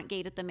in the front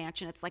gate at the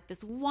mansion, it's like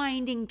this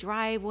winding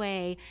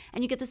driveway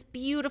and you get this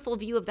beautiful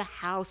view of the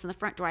house and the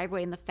front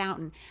driveway and the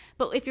fountain.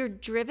 But if you're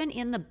driven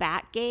in the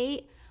back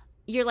gate,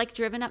 you're like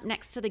driven up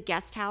next to the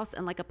guest house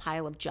and like a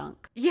pile of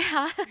junk.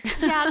 Yeah,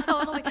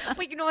 totally.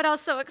 But you know what? I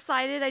was so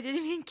excited. I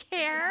didn't even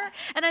care.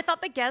 And I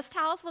thought the guest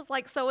house was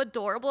like so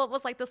adorable. It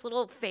was like this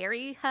little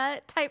fairy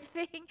hut type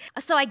thing.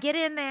 So I get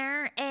in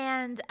there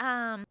and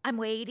I'm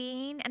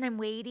waiting. And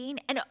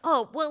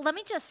let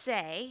me just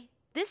say,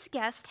 this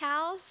guest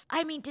house,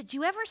 did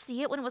you ever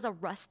see it when it was a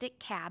rustic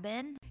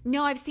cabin?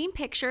 No, I've seen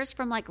pictures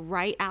from like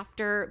right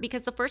after,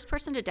 because the first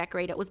person to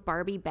decorate it was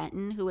Barbie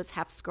Benton, who was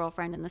Hef's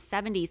girlfriend in the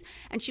 70s.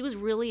 And she was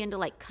really into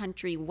like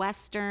country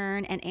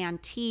western and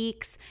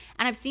antiques.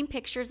 And I've seen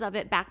pictures of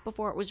it back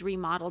before it was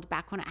remodeled,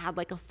 back when it had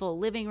like a full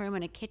living room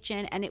and a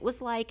kitchen. And it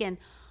was like an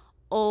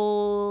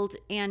old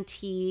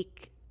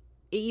antique.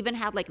 It even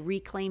had like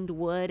reclaimed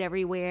wood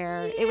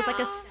everywhere. Yeah. It was like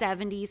a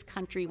 70s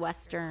country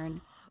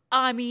western.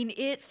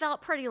 It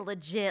felt pretty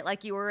legit,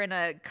 like you were in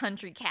a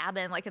country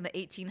cabin, like in the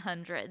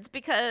 1800s,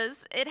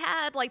 because it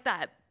had like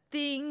that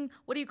thing.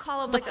 What do you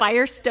call them? The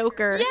fire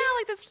stoker. Yeah,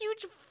 like this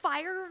huge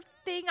fire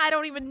thing. I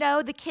don't even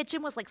know. The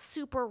kitchen was like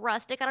super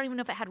rustic. I don't even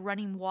know if it had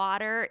running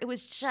water. It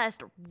was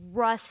just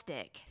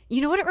rustic.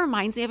 You know what it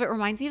reminds me of? It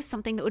reminds me of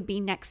something that would be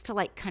next to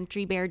like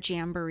Country Bear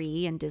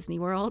Jamboree in Disney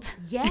World.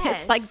 Yes.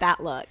 It's like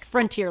that look.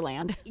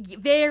 Frontierland.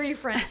 Very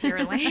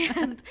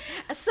Frontierland.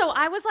 So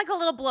I was like a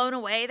little blown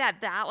away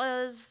that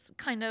was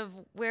kind of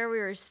where we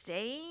were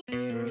staying.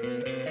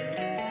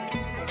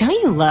 Don't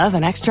you love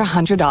an extra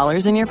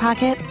 $100 in your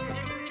pocket?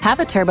 Have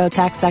a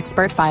TurboTax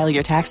expert file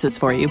your taxes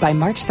for you by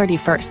March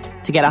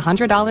 31st to get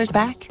 $100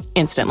 back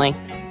instantly.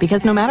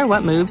 Because no matter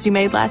what moves you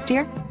made last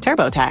year,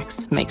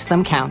 TurboTax makes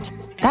them count.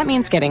 That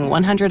means getting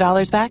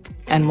 $100 back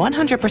and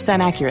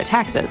 100% accurate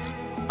taxes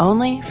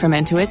only from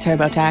Intuit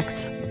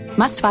TurboTax.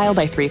 Must file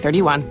by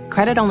 3/31.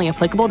 Credit only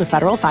applicable to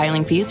federal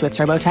filing fees with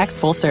TurboTax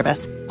full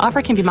service.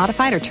 Offer can be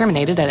modified or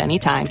terminated at any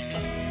time.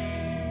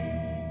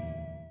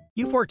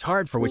 You've worked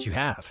hard for what you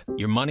have.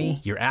 Your money,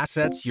 your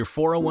assets, your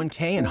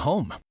 401k, and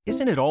home.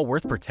 Isn't it all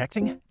worth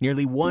protecting?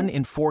 Nearly 1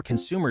 in 4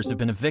 consumers have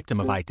been a victim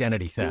of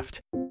identity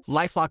theft.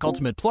 LifeLock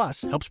Ultimate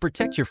Plus helps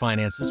protect your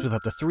finances with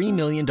up to $3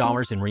 million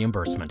in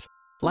reimbursement.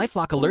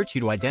 LifeLock alerts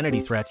you to identity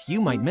threats you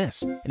might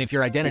miss. And if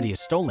your identity is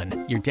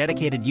stolen, your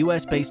dedicated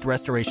U.S.-based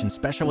restoration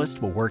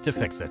specialist will work to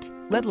fix it.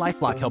 Let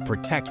LifeLock help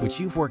protect what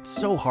you've worked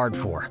so hard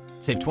for.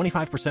 Save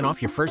 25%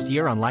 off your first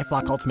year on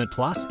LifeLock Ultimate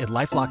Plus at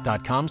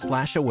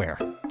LifeLock.com/aware.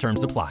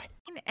 Terms apply.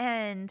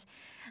 And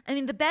I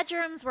mean, the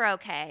bedrooms were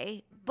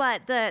okay,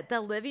 but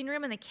the living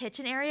room and the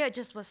kitchen area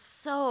just was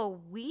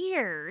so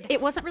weird. It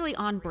wasn't really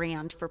on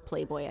brand for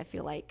Playboy, I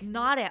feel like.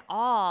 Not at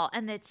all.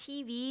 And the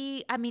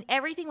TV, I mean,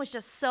 everything was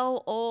just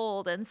so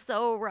old and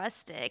so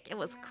rustic. It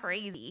was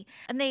crazy.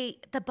 And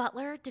the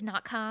butler did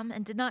not come,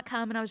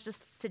 and I was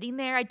just sitting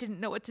there. I didn't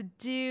know what to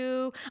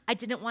do. I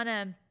didn't want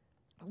to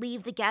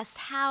leave the guest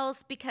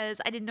house because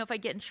I didn't know if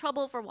I'd get in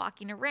trouble for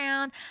walking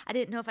around. I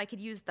didn't know if I could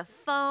use the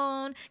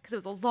phone because it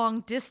was a long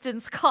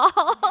distance call.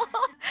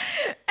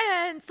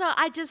 And so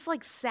I just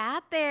like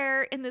sat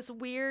there in this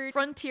weird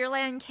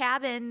Frontierland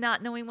cabin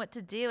not knowing what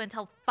to do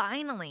until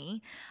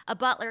finally a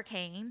butler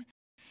came.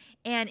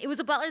 And it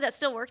was a butler that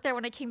still worked there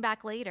when I came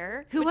back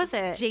later. Who was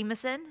it?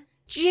 Jameson.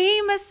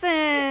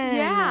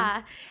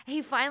 Yeah.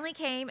 He finally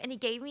came and he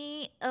gave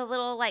me a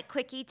little like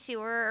quickie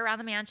tour around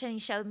the mansion. He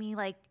showed me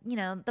like, you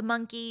know, the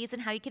monkeys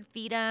and how you could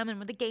feed them and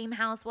where the game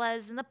house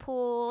was and the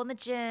pool and the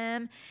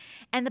gym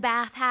and the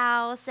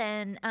bathhouse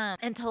and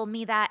told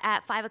me that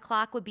at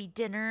 5:00 would be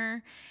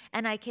dinner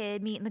and I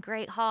could meet in the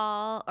Great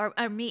Hall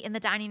or meet in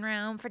the dining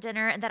room for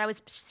dinner, and that I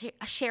was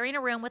sharing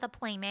a room with a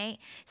playmate,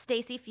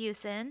 Stacy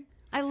Fusen.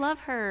 I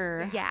love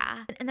her.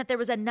 Yeah. And that there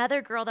was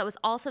another girl that was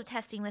also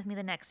testing with me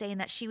the next day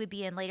and that she would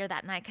be in later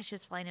that night because she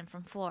was flying in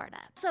from Florida.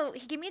 So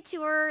he gave me a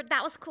tour.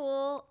 That was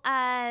cool.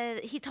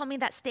 He told me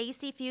that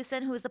Stacy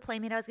Fusen, who was the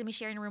playmate I was going to be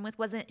sharing a room with,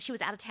 she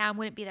was out of town,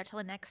 wouldn't be there till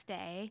the next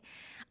day.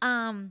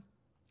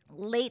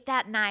 Late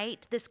that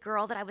night, this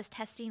girl that I was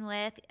testing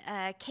with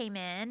came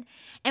in,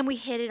 and we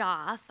hit it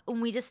off.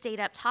 And we just stayed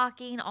up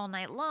talking all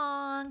night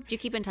long. Do you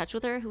keep in touch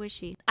with her? Who is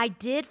she? I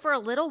did for a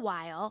little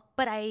while,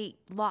 but I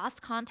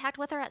lost contact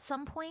with her at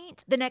some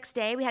point. The next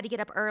day, we had to get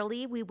up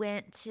early.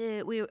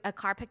 A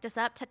car picked us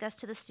up, took us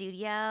to the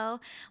studio.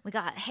 We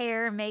got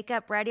hair and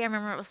makeup ready. I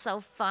remember it was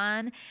so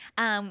fun.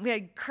 We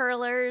had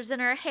curlers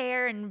in our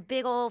hair and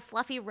big old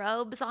fluffy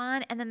robes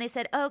on. And then they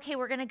said, okay,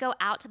 we're going to go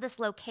out to this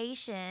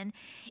location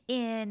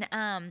in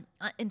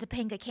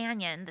Topanga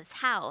Canyon, this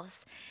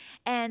house.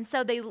 And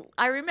so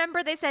I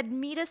remember they said,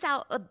 meet us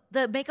out.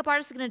 The makeup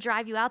artist is going to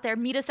drive you out there.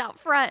 Meet us out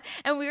front.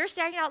 And we were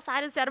standing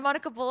outside in Santa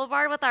Monica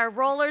Boulevard with our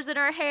rollers in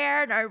our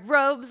hair and our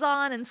robes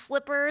on and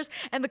slippers.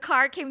 And the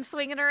car came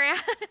swinging around.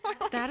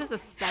 That is a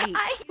sight.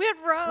 We had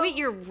robes. Wait,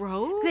 your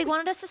robe? They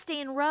wanted us to stay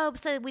in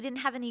robes so we didn't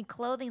have any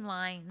clothing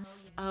lines.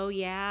 Oh,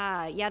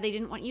 yeah. Yeah, they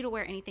didn't want you to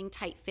wear anything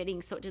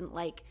tight-fitting so it didn't,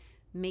 like,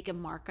 make a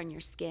mark on your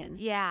skin.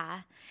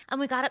 Yeah. And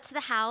we got up to the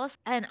house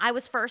and I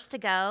was first to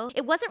go.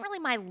 It wasn't really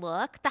my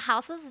look. The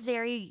house is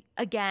very,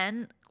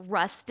 again,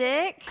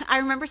 rustic. I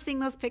remember seeing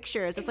those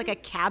pictures. It's like a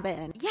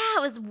cabin. Yeah,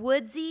 it was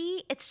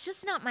woodsy. It's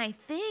just not my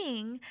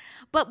thing.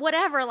 But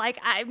whatever. Like,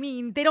 I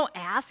mean, they don't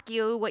ask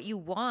you what you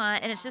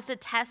want and it's just a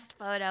test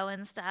photo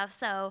and stuff.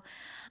 So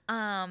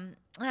I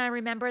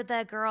remember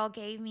the girl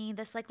gave me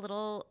this like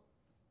little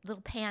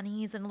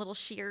panties and a little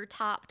sheer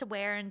top to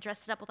wear and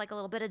dressed it up with like a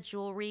little bit of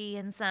jewelry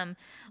and some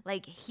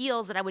like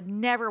heels that I would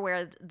never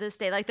wear this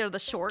day. Like they're the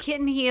short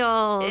kitten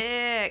heels.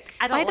 Ick.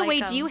 I don't By the like way,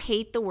 them. do you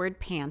hate the word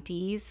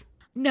panties?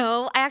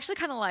 No, I actually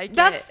kind of like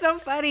That's it. That's so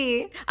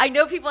funny. I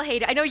know people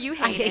hate it. I know you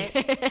hate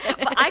it.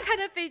 But I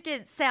kind of think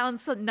it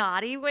sounds so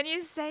naughty when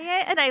you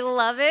say it, and I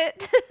love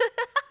it.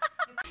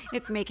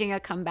 It's making a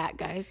comeback,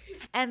 guys.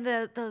 And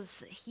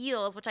those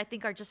heels, which I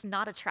think are just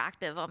not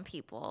attractive on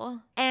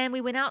people. And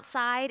we went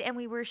outside and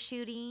we were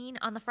shooting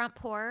on the front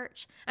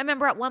porch. I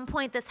remember at one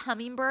point this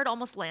hummingbird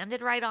almost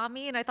landed right on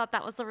me, and I thought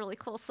that was a really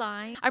cool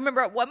sign. I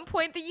remember at one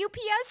point the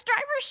UPS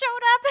driver showed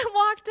up and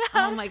walked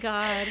up. Oh my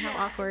God,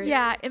 how awkward.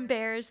 Yeah,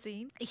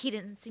 embarrassing. He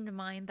didn't seem to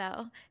mind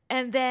though.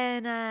 And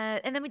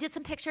then we did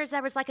some pictures.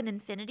 There was like an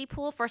infinity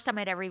pool. First time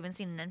I'd ever even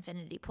seen an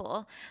infinity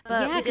pool.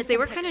 But yeah, because they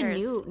were kind of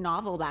new,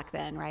 novel back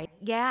then, right?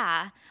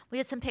 Yeah, we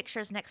did some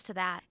pictures next to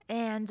that.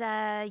 And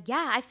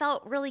yeah, I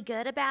felt really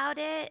good about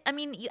it. I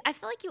mean, I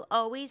feel like you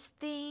always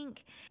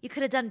think you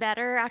could have done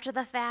better after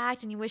the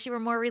fact and you wish you were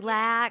more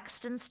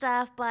relaxed and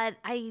stuff, but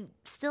I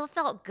still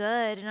felt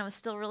good and I was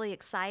still really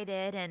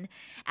excited. And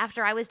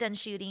after I was done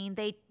shooting,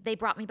 they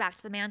brought me back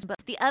to the mansion.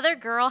 But the other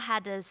girl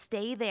had to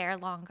stay there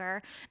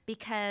longer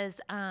because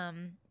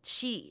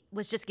she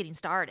was just getting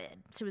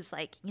started. She was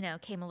like,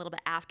 came a little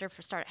bit after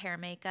for start hair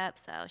and makeup.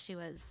 So she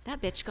was...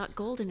 That bitch got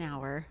golden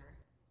hour.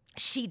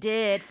 She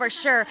did, for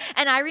sure.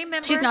 And I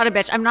remember... She's not a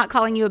bitch. I'm not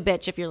calling you a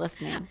bitch if you're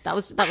listening. That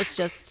was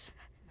just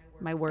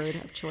my word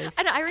of choice.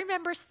 And I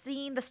remember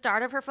seeing the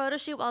start of her photo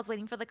shoot while I was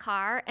waiting for the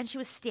car, and she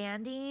was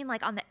standing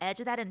like on the edge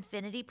of that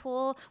infinity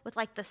pool with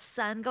like the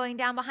sun going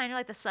down behind her,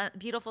 like the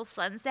beautiful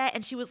sunset,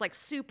 and she was like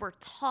super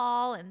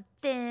tall and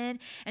thin,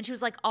 and she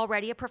was like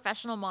already a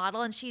professional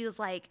model, and she was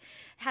like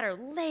had her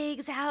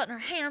legs out and her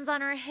hands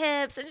on her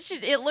hips, and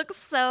it looked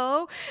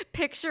so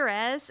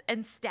picturesque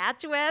and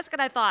statuesque,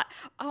 and I thought,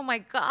 oh my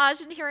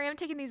gosh, and here I am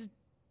taking these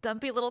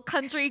dumpy little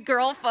country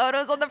girl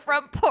photos on the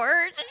front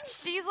porch, and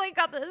she's like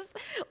got this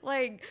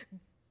like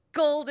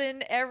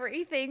golden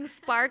everything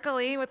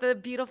sparkling with a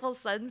beautiful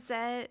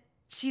sunset.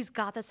 She's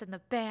got this in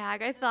the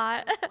bag, I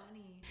thought.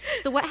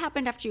 So what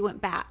happened after you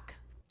went back?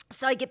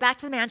 So I get back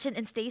to the mansion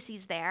and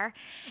Stacy's there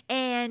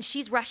and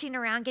she's rushing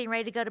around getting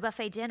ready to go to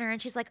buffet dinner,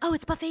 and she's like, oh,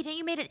 it's buffet dinner,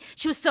 you made it.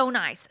 She was so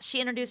nice. She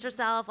introduced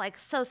herself like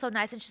so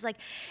nice, and she's like,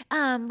 we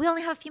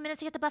only have a few minutes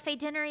to get to buffet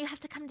dinner, you have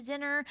to come to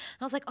dinner. And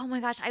I was like, oh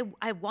my gosh,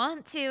 I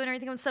want to, and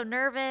everything. I'm so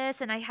nervous,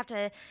 and I have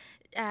to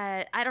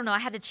I don't know, I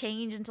had to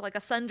change into like a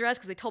sundress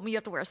because they told me you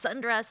have to wear a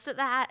sundress to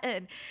that.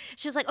 And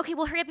she was like, okay,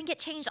 well, hurry up and get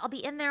changed. I'll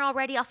be in there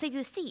already. I'll save you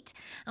a seat.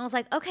 And I was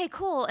like, okay,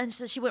 cool. And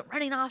so she went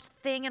running off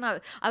the thing, and I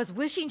was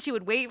wishing she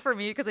would wait for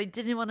me because I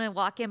didn't want to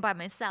walk in by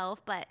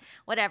myself, but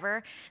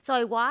whatever. So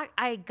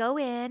I go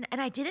in,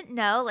 and I didn't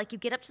know, like, you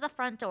get up to the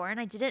front door, and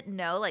I didn't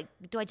know, like,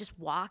 do I just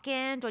walk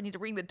in? Do I need to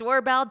ring the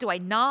doorbell? Do I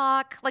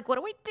knock? Like, what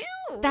do I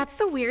do? That's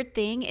the weird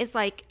thing is,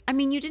 like, I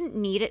mean, you didn't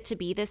need it to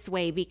be this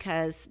way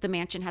because the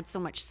mansion had so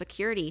much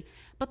security,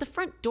 but the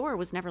front door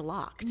was never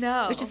locked.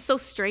 No. Which is so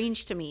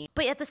strange to me.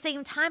 But at the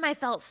same time, I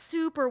felt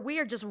super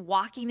weird just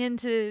walking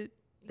into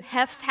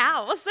Hef's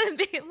house and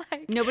being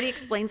like... Nobody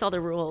explains all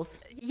the rules.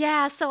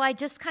 Yeah, so I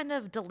just kind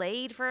of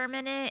delayed for a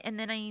minute, and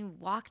then I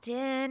walked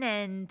in,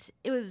 and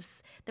there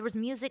was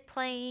music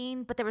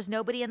playing, but there was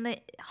nobody in the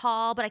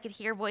hall, but I could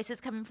hear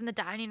voices coming from the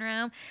dining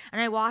room.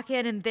 And I walk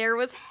in, and there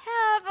was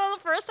Hef. Oh,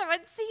 the first time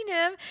I'd seen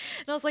him.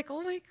 And I was like,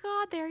 oh my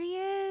God, there he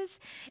is.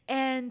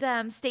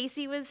 And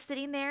Stacy was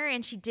sitting there,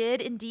 and she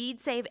did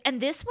indeed save. And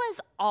this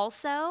was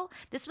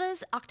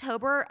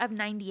October of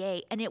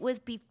 98, and it was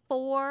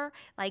before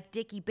like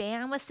Dickie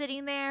Bam was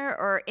sitting there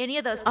or any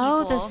of those people.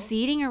 Oh, the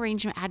seating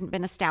arrangement hadn't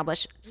been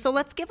established. So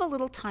let's give a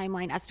little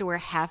timeline as to where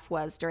Hef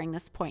was during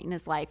this point in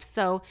his life.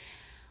 So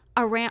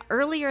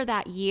earlier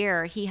that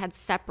year, he had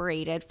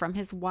separated from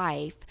his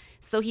wife.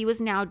 So he was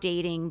now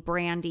dating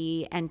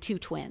Brandy and two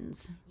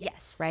twins.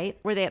 Yes. Right?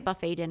 Were they at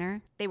buffet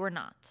dinner? They were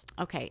not.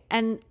 Okay.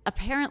 And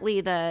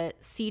apparently the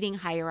seating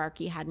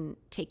hierarchy hadn't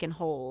taken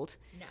hold.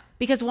 No.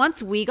 Because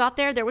once we got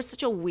there was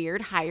such a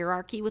weird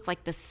hierarchy with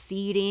like the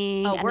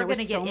seating. Oh, and we're there was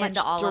going to get so into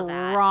much all of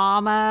that.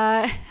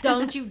 Drama.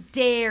 Don't you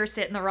dare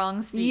sit in the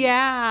wrong seat.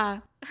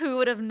 Yeah. Who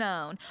would have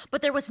known?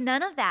 But there was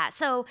none of that.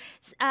 So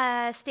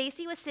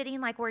Stacy was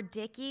sitting like where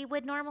Dickie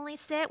would normally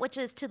sit, which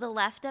is to the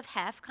left of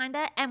Hef, kind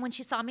of. And when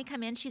she saw me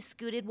come in, she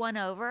scooted one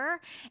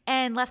over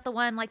and left the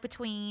one like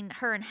between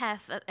her and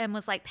Hef and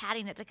was like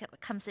patting it to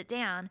come sit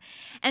down.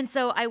 And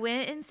so I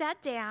went and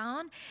sat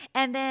down,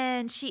 and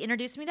then she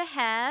introduced me to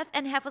Hef,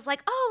 and Hef was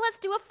like, oh, let's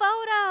do a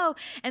photo.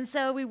 And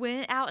so we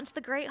went out into the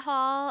Great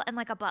Hall, and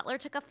like a butler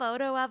took a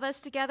photo of us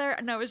together,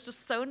 and I was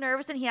just so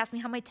nervous. And he asked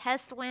me how my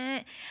test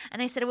went,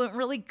 and I said it went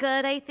really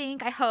good, I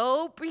think, I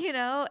hope,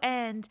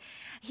 and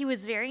he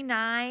was very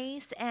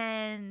nice.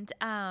 And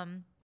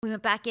we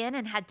went back in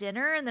and had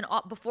dinner, and then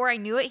before I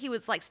knew it, he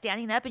was like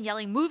standing up and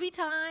yelling movie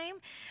time,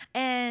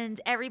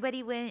 and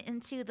everybody went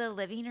into the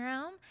living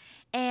room,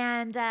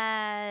 and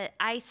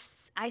I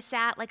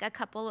sat like a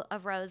couple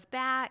of rows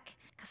back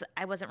because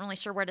I wasn't really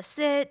sure where to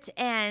sit,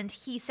 and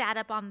he sat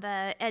up on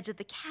the edge of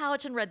the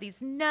couch and read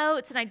these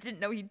notes, and I didn't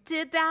know he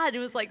did that, and it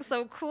was like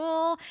so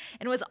cool,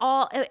 and it was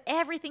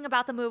everything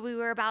about the movie we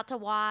were about to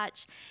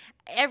watch,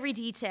 every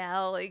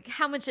detail, like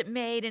how much it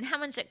made and how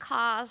much it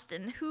cost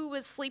and who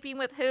was sleeping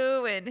with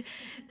who and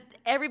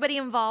everybody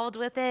involved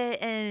with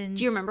it. And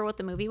do you remember what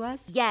the movie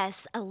was?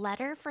 Yes, A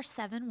Letter for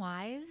Seven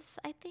Wives,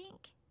 I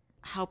think.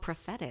 How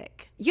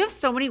prophetic. You have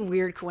so many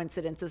weird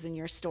coincidences in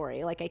your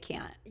story. Like, I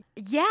can't.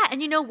 Yeah,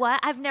 and you know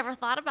what? I've never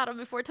thought about them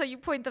before till you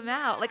point them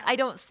out. Like, I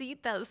don't see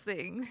those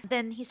things.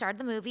 Then he started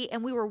the movie,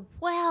 and we were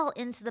well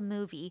into the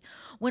movie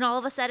when all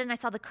of a sudden I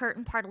saw the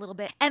curtain part a little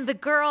bit, and the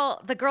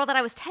girl that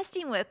I was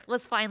testing with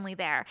was finally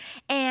there.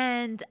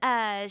 And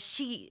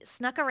she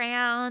snuck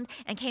around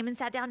and came and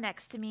sat down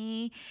next to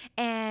me,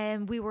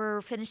 and we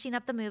were finishing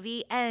up the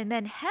movie, and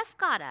then Hef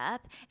got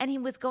up, and he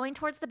was going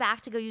towards the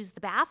back to go use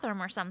the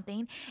bathroom or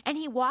something, and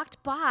he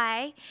walked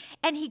by,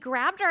 and he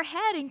grabbed our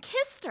head and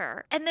kissed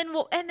her, and then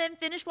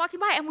finished walking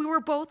by, and we were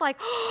both like,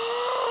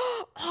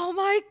 oh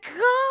my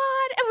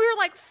God. And we were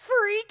like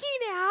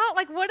freaking out.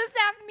 Like, what does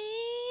that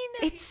mean?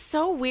 It's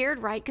so weird,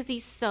 right? Because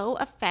he's so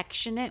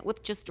affectionate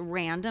with just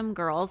random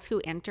girls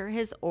who enter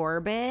his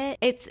orbit.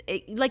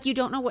 Like, you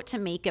don't know what to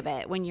make of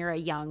it when you're a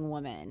young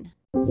woman.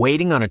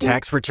 Waiting on a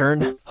tax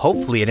return?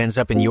 Hopefully it ends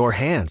up in your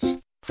hands.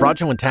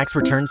 Fraudulent tax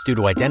returns due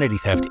to identity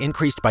theft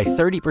increased by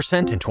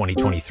 30% in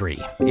 2023.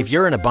 If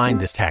you're in a bind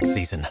this tax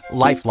season,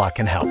 LifeLock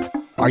can help.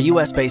 Our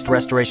U.S.-based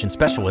restoration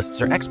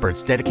specialists are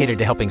experts dedicated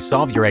to helping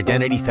solve your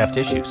identity theft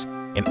issues.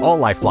 And all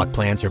LifeLock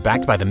plans are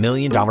backed by the $1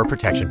 Million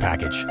Protection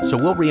Package. So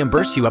we'll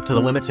reimburse you up to the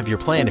limits of your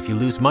plan if you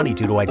lose money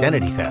due to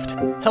identity theft.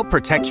 Help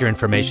protect your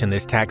information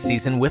this tax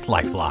season with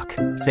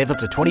LifeLock. Save up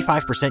to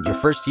 25% your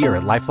first year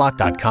at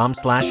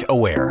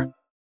LifeLock.com/aware.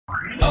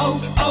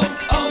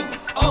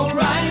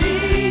 O'Reilly.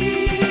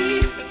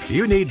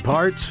 You need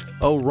parts?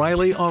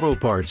 O'Reilly Auto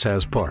Parts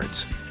has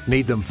parts.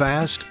 Need them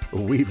fast?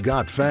 We've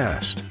got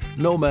fast.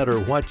 No matter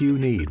what you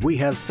need, we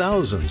have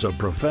thousands of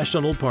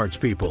professional parts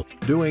people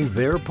doing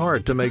their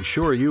part to make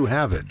sure you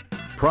have it.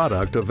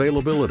 Product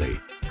availability.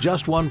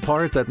 Just one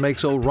part that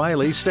makes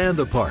O'Reilly stand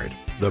apart.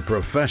 The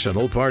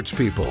professional parts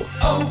people.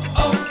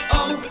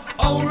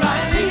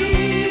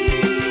 O'Reilly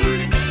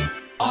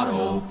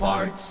Auto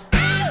Parts.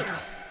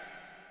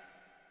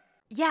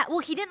 Yeah, well,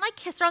 he didn't like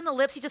kiss her on the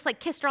lips. He just like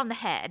kissed her on the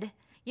head.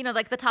 You know,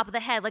 like the top of the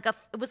head, like it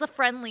was a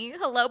friendly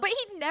hello, but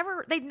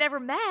they'd never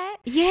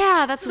met.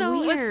 Yeah, that's so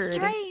weird. It was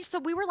strange. So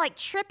we were like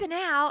tripping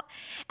out.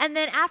 And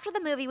then after the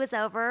movie was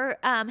over,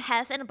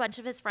 Hef and a bunch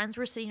of his friends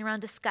were sitting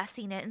around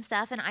discussing it and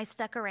stuff. And I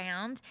stuck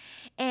around,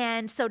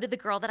 and so did the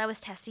girl that I was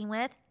testing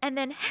with. And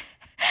then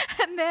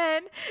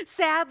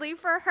sadly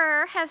for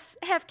her,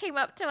 Hef came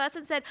up to us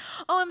and said,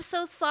 "Oh, I'm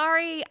so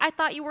sorry. I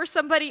thought you were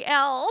somebody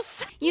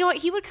else." You know what?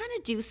 He would kind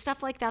of do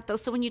stuff like that, though.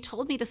 So when you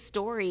told me the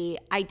story,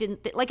 I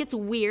didn't like it's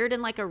weird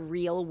in like a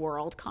real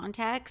world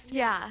context.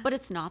 Yeah. But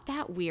it's not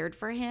that weird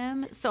for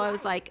him. So I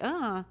was like,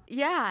 oh.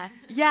 Yeah,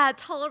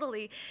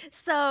 totally.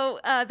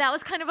 So that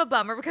was kind of a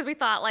bummer because we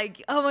thought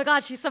like, oh my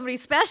God, she's somebody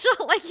special.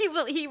 Like he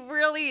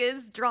really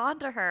is drawn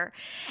to her.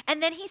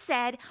 And then he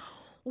said,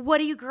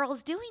 "What are you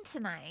girls doing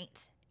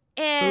tonight?"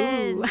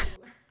 And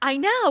I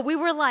know, we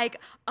were like,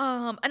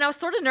 and I was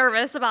sort of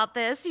nervous about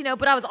this, you know,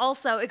 but I was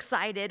also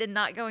excited and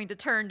not going to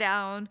turn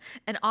down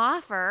an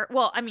offer.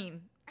 Well, I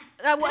mean,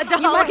 you might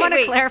want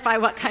to clarify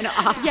what kind of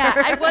offer. Yeah,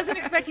 I wasn't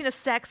expecting a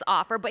sex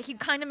offer, but he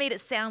kind of made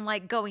it sound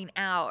like going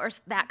out or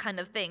that kind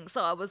of thing.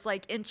 So I was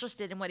like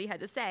interested in what he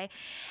had to say.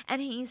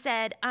 And he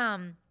said,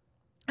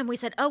 and we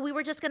said, "Oh, we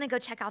were just going to go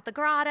check out the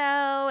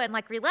grotto and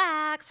like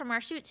relax from our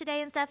shoot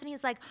today and stuff." And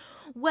he's like,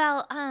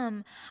 "Well,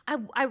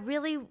 I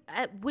really,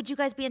 would you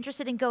guys be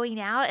interested in going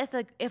out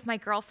if my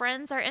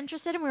girlfriends are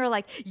interested?" And we were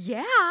like,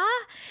 "Yeah."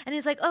 And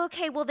he's like,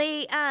 "Okay, well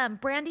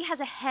Brandy has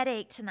a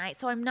headache tonight,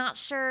 so I'm not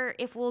sure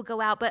if we'll go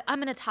out, but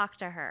I'm going to talk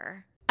to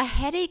her." A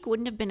headache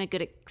wouldn't have been a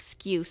good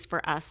excuse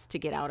for us to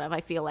get out of,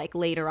 I feel like,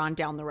 later on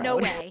down the road. No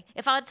way.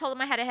 If I had told him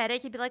I had a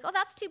headache, he'd be like, "Oh,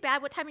 that's too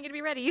bad. What time are you going to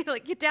be ready?"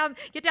 Like, get down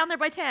there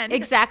by 10.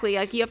 Exactly.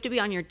 Like, you have to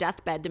be on your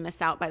deathbed to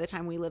miss out by the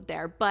time we lived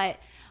there. But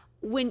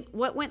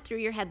what went through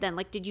your head then?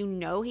 Like, did you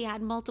know he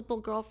had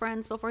multiple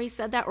girlfriends before he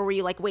said that? Or were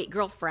you like, wait,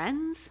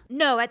 girlfriends?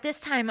 No, at this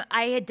time,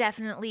 I had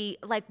definitely,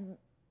 like,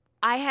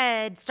 I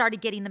had started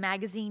getting the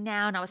magazine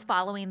now, and I was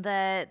following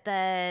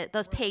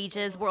those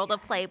pages, World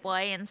of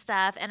Playboy and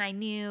stuff, and I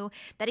knew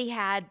that he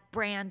had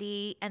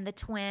Brandy and the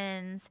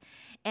twins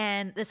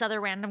and this other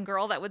random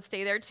girl that would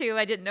stay there too.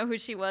 I didn't know who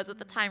she was at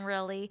the time,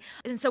 really.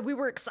 And so we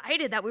were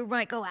excited that we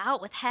might go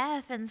out with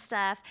Hef and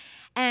stuff,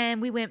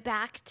 and we went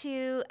back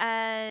to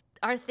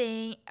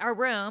our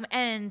room,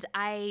 and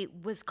I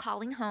was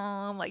calling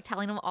home, like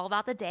telling them all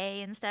about the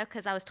day and stuff,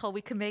 because I was told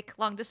we could make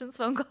long distance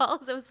phone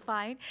calls. It was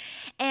fine.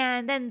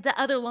 And then the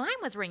other line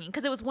was ringing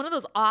because it was one of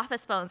those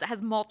office phones that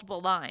has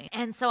multiple lines.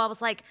 And so I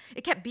was like,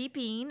 it kept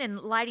beeping and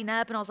lighting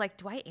up, and I was like,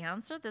 do I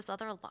answer this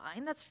other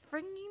line that's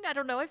ringing? I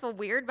don't know. I feel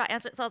weird about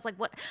answering. So I was like,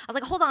 what? I was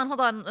like, hold on,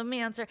 let me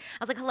answer. I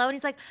was like, hello, and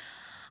he's like,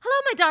 "Hello,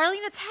 my darling,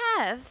 it's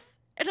Hef."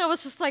 And I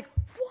was just like,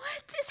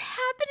 what is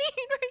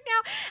happening right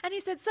now? And he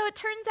said, "So it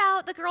turns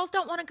out the girls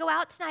don't want to go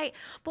out tonight,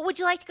 but would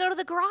you like to go to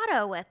the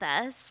grotto with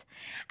us?"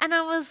 And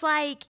I was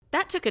like...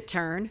 That took a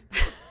turn.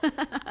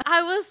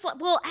 I was,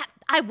 well,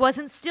 I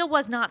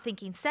was not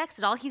thinking sex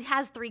at all. He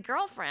has 3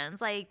 girlfriends.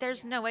 Like,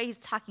 there's no way he's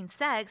talking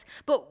sex.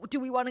 But do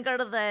we want to go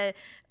to the?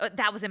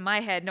 That was in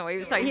my head. No, he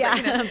was talking. Yeah,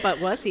 but, you know. but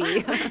was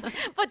he?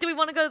 But do we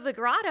want to go to the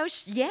grotto?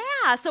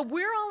 Yeah. So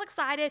we're all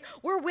excited.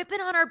 We're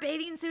whipping on our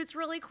bathing suits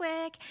really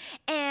quick,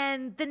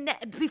 and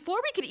before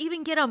we could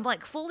even get them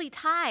like fully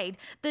tied,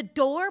 the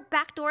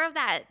back door of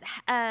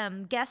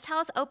that guest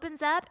house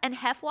opens up, and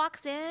Hef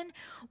walks in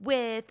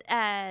with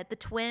the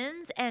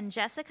twins and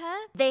Jessica.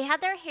 They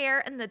had their hair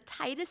in the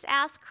tightest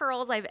ass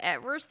curls I've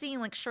ever seen,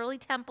 like Shirley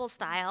Temple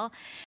style.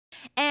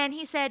 And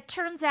he said,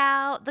 turns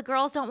out the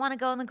girls don't want to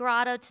go in the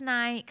grotto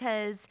tonight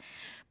because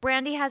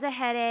Brandy has a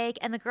headache,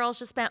 and the girls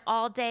just spent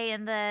all day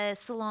in the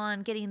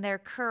salon getting their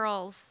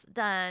curls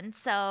done,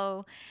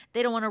 so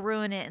they don't want to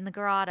ruin it in the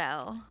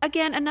grotto.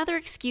 Again, another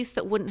excuse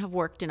that wouldn't have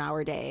worked in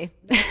our day.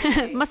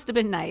 Must have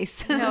been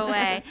nice. No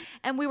way.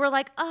 And we were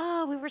like,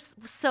 oh, we were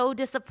so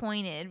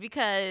disappointed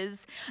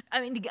because, I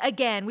mean,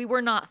 again, we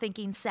were not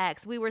thinking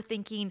sex. We were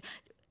thinking,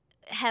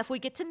 Hef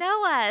would get to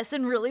know us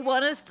and really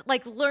want us to,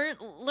 like, learn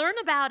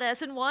about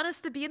us and want us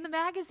to be in the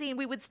magazine.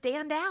 We would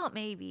stand out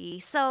maybe.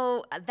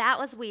 So that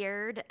was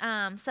weird.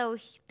 So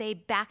they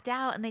backed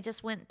out and they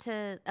just went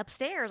to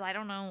upstairs. I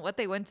don't know what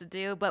they went to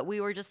do, but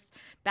we were just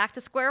back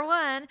to square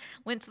one,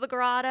 went to the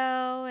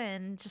grotto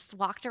and just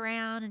walked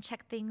around and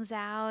checked things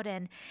out.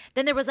 And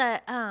then there was I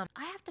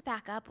have to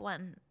back up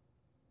one.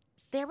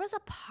 There was a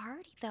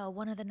party, though,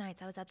 one of the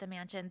nights I was at the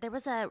mansion. There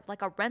was a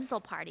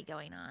rental party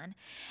going on.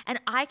 And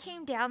I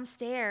came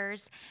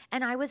downstairs,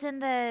 and I was in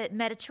the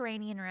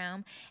Mediterranean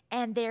room,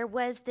 and there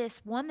was this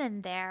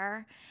woman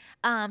there.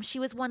 She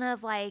was one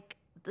of,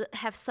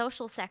 have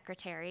social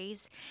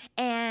secretaries,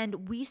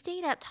 and we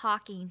stayed up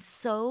talking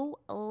so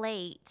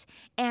late.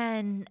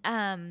 And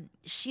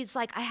she's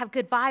like, I have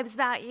good vibes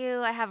about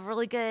you. I have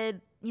really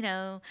good,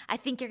 I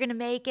think you're going to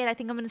make it. I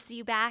think I'm going to see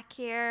you back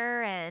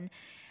here. And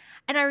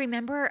I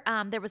remember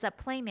there was a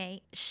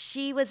playmate.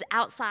 She was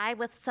outside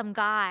with some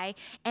guy,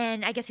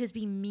 and I guess he was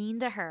being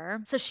mean to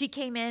her. So she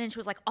came in, and she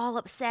was like all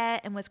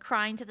upset and was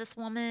crying to this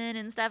woman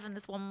and stuff. And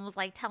this woman was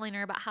like telling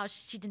her about how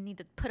she didn't need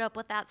to put up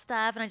with that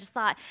stuff. And I just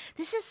thought,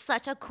 this is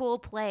such a cool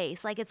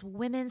place. Like, it's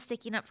women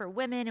sticking up for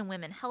women and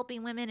women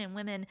helping women and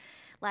women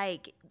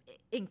like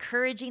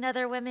encouraging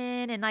other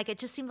women. And like, it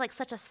just seemed like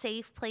such a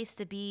safe place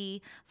to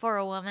be for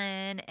a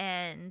woman.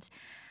 And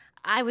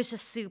I was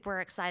just super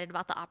excited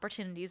about the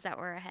opportunities that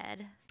were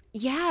ahead.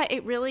 Yeah,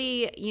 it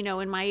really,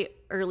 in my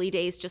early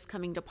days just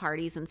coming to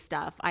parties and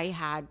stuff, I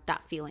had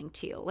that feeling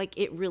too. Like,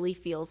 it really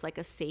feels like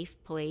a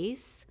safe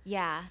place.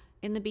 Yeah.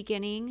 In the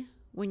beginning,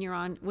 when you're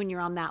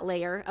on that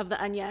layer of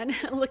the onion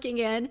looking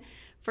in,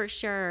 for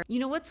sure. You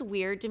know what's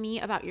weird to me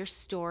about your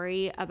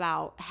story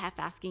about Hef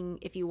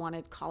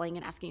calling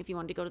and asking if you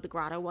wanted to go to the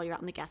grotto while you're out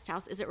in the guest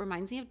house is it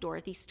reminds me of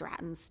Dorothy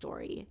Stratton's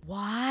story.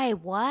 Why?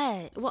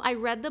 What? Well, I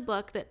read the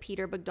book that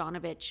Peter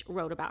Bogdanovich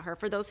wrote about her.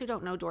 For those who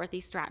don't know, Dorothy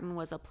Stratton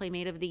was a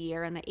Playmate of the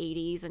Year in the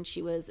 80s, and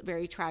she was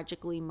very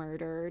tragically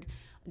murdered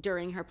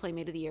during her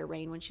Playmate of the Year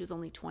reign when she was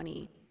only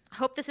 20. I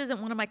hope this isn't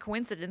one of my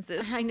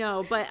coincidences. I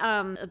know, but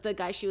the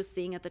guy she was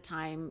seeing at the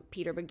time,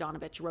 Peter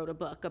Bogdanovich, wrote a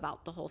book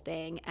about the whole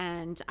thing,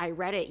 and I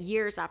read it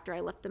years after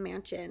I left the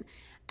mansion,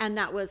 and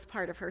that was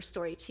part of her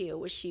story too,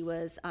 was she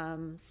was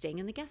staying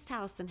in the guest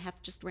house, and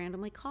Hef just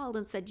randomly called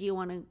and said, do you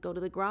want to go to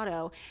the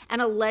grotto?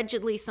 And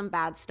allegedly some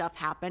bad stuff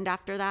happened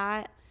after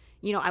that.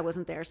 I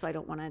wasn't there, so I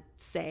don't want to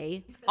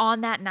say.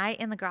 On that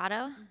night in the grotto?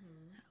 Mm-hmm.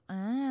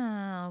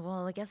 Oh,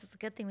 well, I guess it's a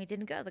good thing we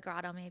didn't go to the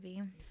grotto,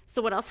 maybe.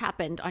 So what else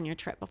happened on your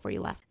trip before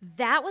you left?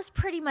 That was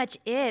pretty much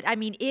it. I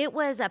mean, it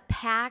was a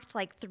packed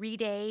 3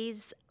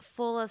 days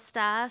full of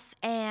stuff.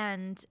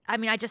 And I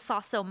mean, I just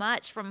saw so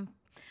much, from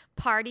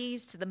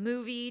parties to the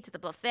movie to the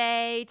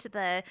buffet to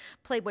the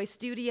Playboy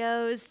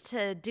Studios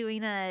to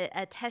doing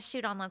a test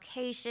shoot on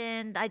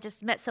location. I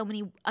just met so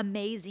many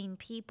amazing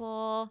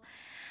people.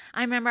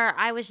 I remember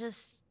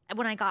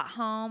when I got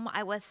home,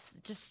 I was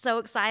just so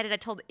excited. I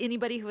told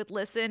anybody who would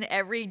listen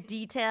every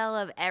detail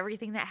of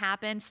everything that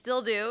happened.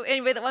 Still do.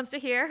 Anybody that wants to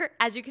hear,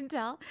 as you can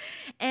tell.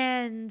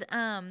 And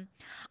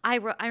I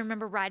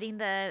remember writing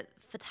the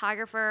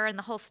photographer and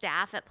the whole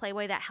staff at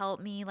Playboy that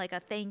helped me a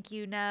thank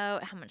you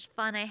note, how much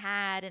fun I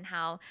had and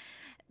how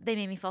they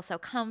made me feel so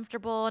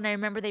comfortable. And I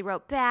remember they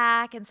wrote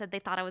back and said they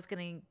thought I was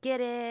going to get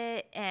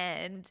it.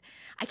 And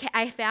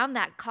I found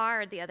that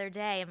card the other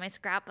day in my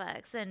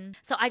scrapbooks. And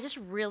so I just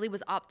really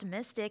was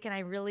optimistic, and I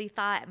really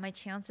thought my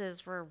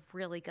chances were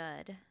really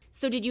good.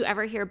 So did you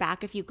ever hear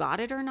back if you got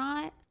it or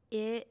not?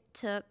 It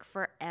took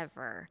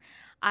forever.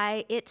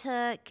 It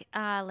took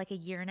a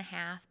year and a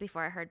half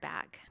before I heard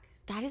back.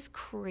 That is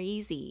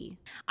crazy.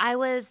 I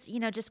was,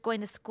 just going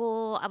to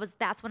school.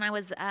 That's when I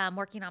was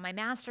working on my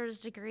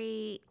master's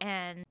degree,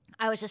 and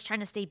I was just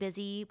trying to stay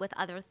busy with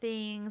other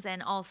things,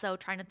 and also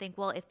trying to think,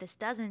 well, if this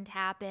doesn't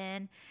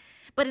happen.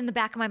 But in the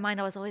back of my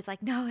mind, I was always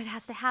like, no, it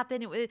has to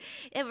happen.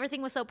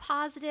 Everything was so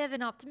positive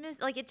and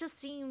optimistic. It just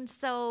seemed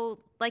so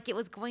like it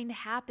was going to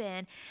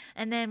happen.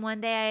 And then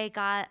one day I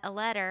got a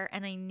letter,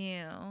 and I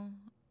knew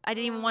I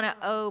didn't even want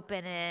to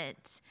open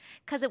it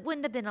because it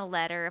wouldn't have been a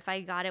letter. If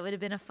I got it, it would have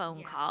been a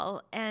phone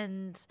call.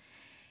 And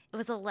it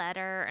was a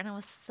letter, and I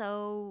was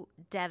so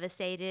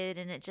devastated.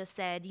 And it just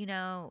said,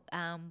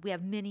 we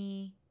have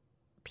many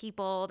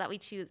people that we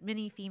choose,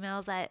 many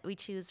females that we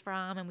choose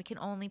from, and we can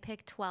only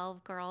pick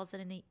 12 girls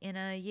in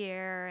a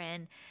year.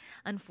 And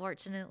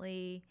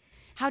unfortunately...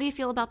 How do you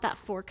feel about that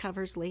 4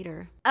 covers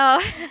later?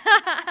 Oh,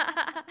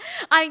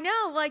 I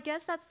know. Well, I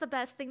guess that's the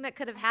best thing that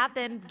could have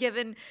happened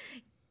given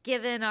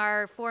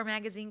our 4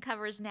 magazine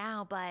covers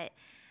now. But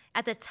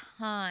at the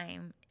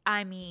time,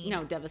 I mean...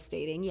 No,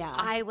 devastating, yeah.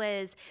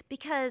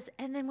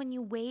 And then when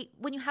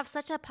you have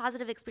such a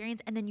positive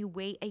experience and then you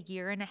wait a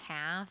year and a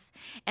half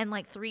and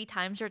like 3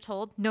 times you're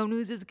told no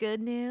news is good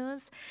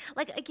news.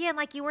 Like, again,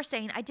 like you were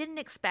saying, I didn't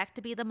expect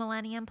to be the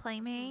Millennium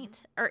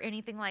Playmate or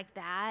anything like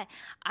that.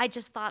 I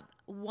just thought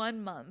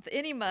 1 month,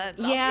 any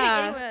month, I'll take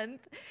any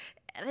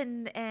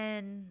month.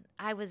 And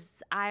I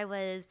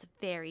was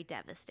very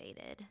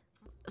devastated.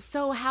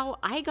 So how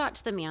I got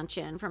to the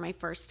mansion for my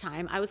first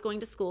time, I was going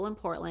to school in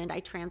Portland.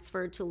 I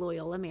transferred to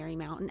Loyola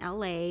Marymount in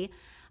LA,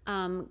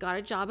 got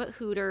a job at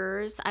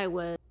Hooters. I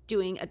was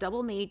doing a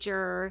double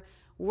major,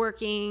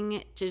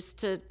 working just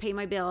to pay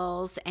my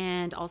bills,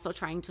 and also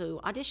trying to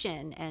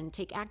audition and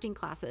take acting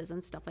classes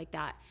and stuff like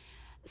that.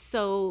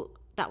 So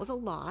that was a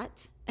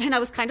lot. And I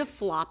was kind of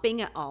flopping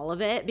at all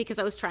of it because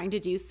I was trying to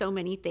do so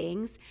many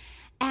things.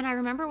 And I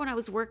remember when I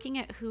was working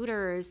at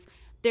Hooters,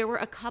 there were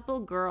a couple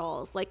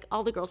girls, like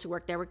all the girls who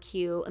worked there were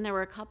cute, and there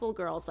were a couple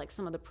girls, like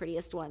some of the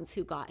prettiest ones,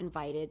 who got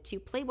invited to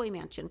Playboy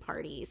Mansion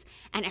parties,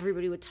 and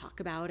everybody would talk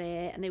about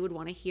it, and they would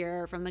want to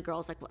hear from the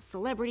girls like what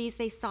celebrities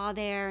they saw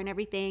there and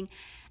everything.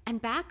 And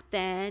back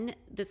then,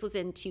 this was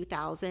in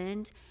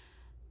 2000,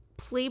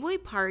 Playboy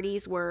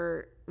parties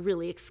were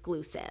really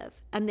exclusive,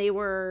 and they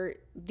were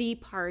the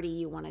party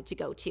you wanted to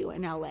go to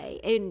in LA.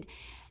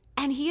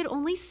 And he had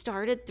only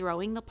started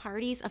throwing the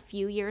parties a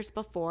few years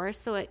before,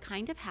 so it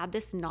kind of had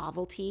this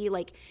novelty.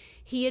 Like,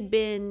 he had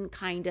been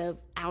kind of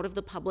out of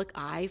the public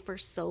eye for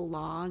so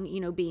long,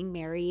 being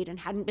married, and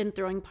hadn't been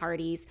throwing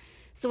parties.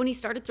 So when he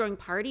started throwing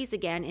parties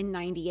again in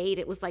 98,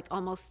 it was like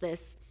almost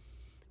this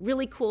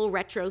really cool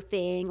retro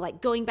thing,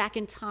 like going back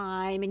in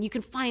time, and you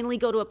can finally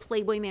go to a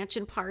Playboy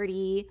Mansion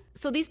party.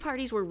 So these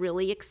parties were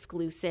really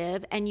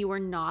exclusive, and you were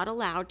not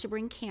allowed to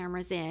bring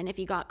cameras in. If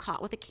you got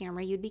caught with a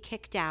camera, you'd be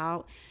kicked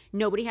out.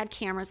 Nobody had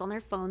cameras on their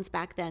phones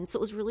back then, so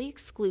it was really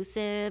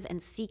exclusive and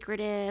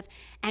secretive,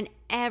 and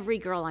every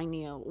girl I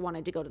knew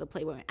wanted to go to the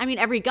Playboy. I mean,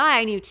 every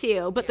guy I knew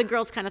too, but the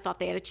girls kind of thought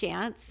they had a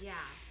chance. Yeah.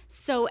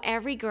 So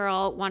every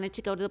girl wanted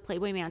to go to the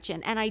Playboy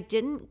Mansion, and I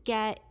didn't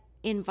get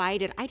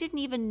invited. I didn't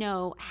even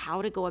know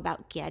how to go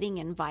about getting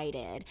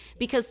invited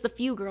because the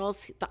few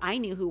girls that I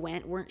knew who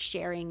went weren't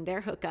sharing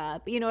their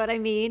hookup. You know what I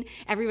mean?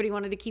 Everybody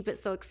wanted to keep it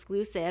so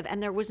exclusive,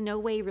 and there was no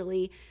way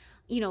really,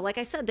 like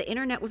I said, the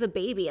internet was a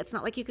baby. It's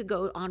not like you could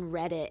go on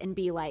Reddit and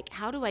be like,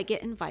 how do I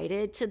get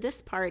invited to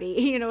this party?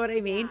 You know what I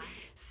mean? Yeah.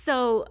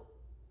 So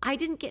I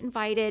didn't get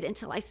invited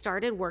until I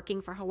started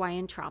working for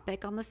Hawaiian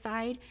Tropic on the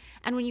side.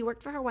 And when you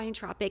worked for Hawaiian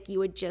Tropic, they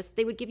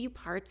would give you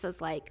parts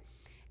as like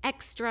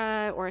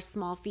extra or a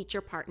small feature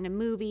part in a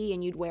movie,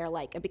 and you'd wear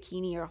like a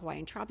bikini or a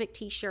Hawaiian Tropic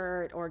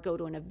t-shirt, or go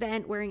to an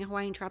event wearing a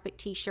Hawaiian Tropic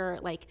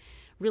t-shirt, like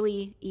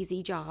really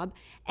easy job.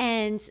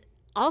 And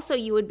also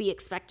you would be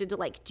expected to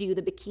like do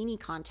the bikini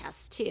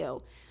contest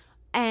too.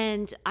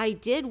 And I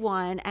did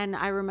one, and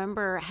I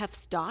remember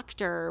Hef's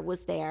doctor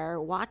was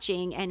there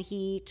watching, and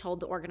he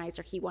told the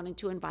organizer he wanted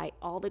to invite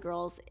all the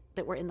girls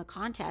that were in the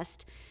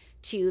contest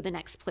to the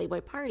next Playboy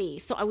party.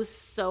 So I was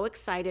so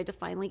excited to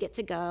finally get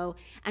to go,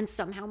 and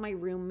somehow my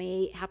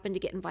roommate happened to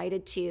get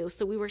invited too.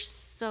 So we were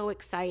so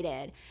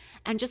excited.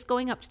 And just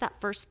going up to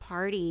that first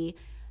party,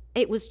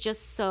 it was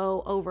just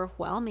so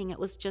overwhelming. It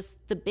was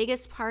just the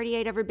biggest party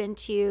I'd ever been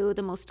to,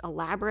 the most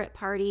elaborate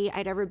party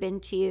I'd ever been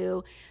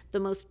to, the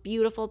most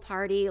beautiful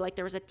party. Like,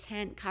 there was a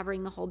tent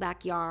covering the whole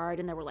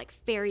backyard, and there were like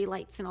fairy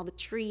lights in all the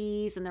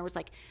trees, and there was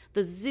like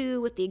the zoo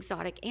with the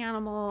exotic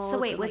animals. So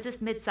wait, was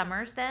this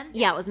Midsummer's then?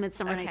 Yeah, it was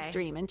Midsummer Night's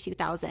Dream in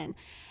 2000.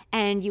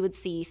 And you would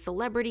see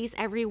celebrities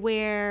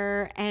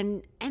everywhere,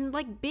 and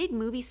like big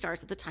movie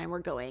stars at the time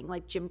were going,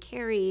 like Jim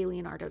Carrey,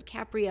 Leonardo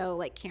DiCaprio,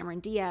 like Cameron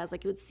Diaz.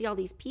 Like, you would see all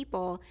these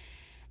people,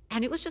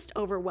 and it was just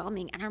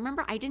overwhelming. And I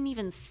remember I didn't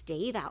even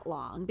stay that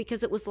long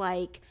because it was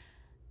like,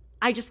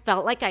 I just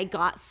felt like I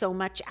got so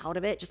much out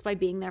of it just by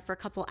being there for a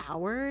couple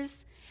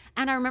hours.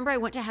 And I remember I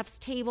went to Hef's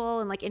table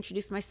and like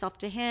introduced myself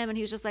to him, and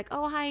he was just like,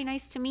 oh, hi,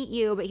 nice to meet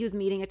you. But he was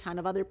meeting a ton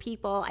of other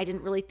people. I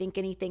didn't really think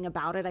anything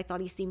about it. I thought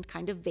he seemed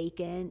kind of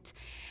vacant.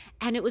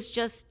 And it was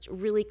just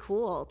really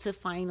cool to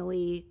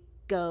finally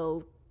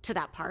go to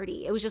that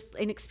party. It was just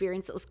an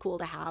experience that was cool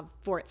to have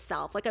for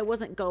itself. Like, I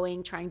wasn't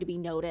going trying to be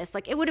noticed.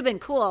 Like, it would have been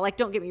cool, like,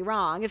 don't get me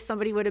wrong, if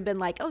somebody would have been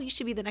like, oh, you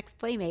should be the next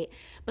Playmate.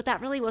 But that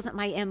really wasn't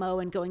my MO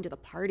in going to the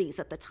parties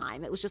at the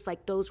time. It was just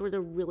like, those were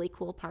the really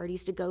cool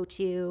parties to go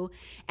to.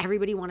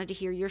 Everybody wanted to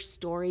hear your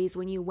stories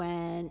when you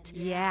went.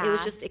 Yeah. It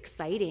was just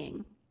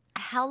exciting.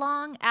 How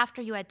long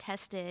after you had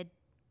tested,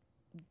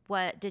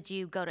 what did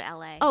you go to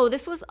LA? Oh,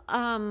 this was,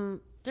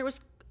 there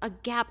was a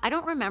gap. I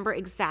don't remember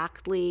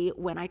exactly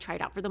when I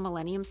tried out for the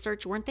Millennium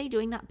Search. Weren't they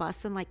doing that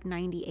bus in like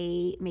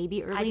 98,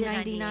 maybe early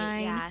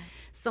 99? Yeah.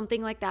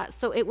 Something like that.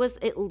 So it was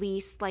at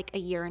least like a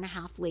year and a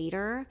half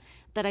later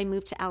that I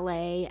moved to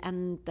LA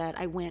and that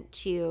I went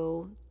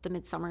to the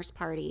Midsummer's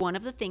party. One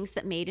of the things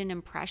that made an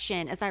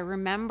impression is I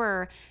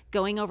remember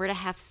going over to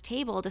Hef's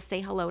table to say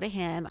hello to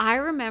him. I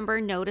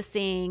remember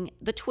noticing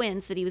the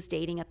twins that he was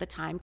dating at the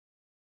time.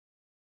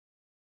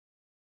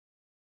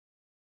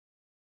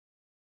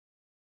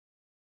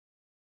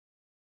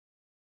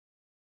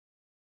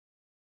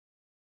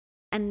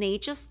 And they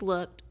just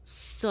looked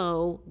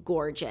so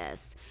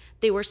gorgeous.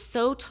 They were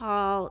so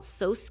tall,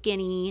 so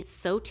skinny,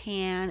 so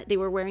tan. They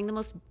were wearing the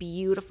most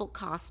beautiful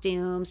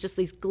costumes, just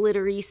these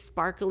glittery,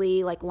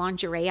 sparkly, like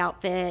lingerie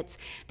outfits.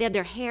 They had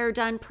their hair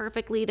done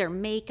perfectly, their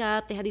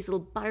makeup. They had these little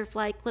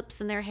butterfly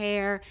clips in their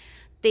hair.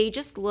 They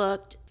just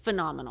looked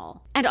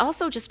phenomenal. And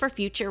also, just for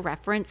future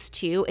reference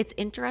too, it's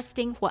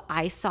interesting what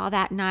I saw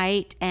that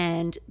night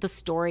and the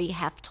story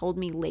Hef told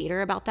me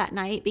later about that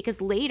night,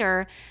 because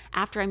later,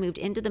 after I moved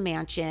into the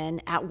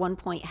mansion, at one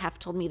point Hef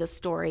told me the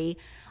story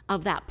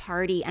of that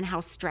party and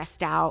how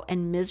stressed out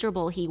and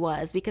miserable he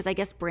was, because I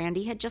guess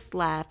Brandy had just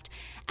left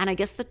and I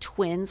guess the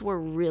twins were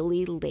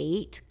really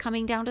late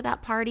coming down to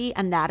that party,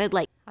 and that had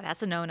like, Oh,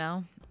 that's a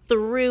no-no.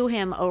 threw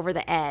him over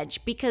the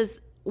edge. Because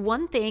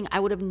one thing I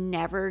would have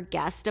never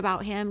guessed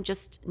about him,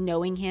 just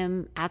knowing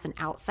him as an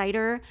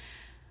outsider,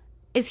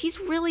 is he's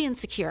really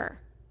insecure.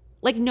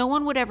 Like, no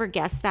one would ever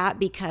guess that,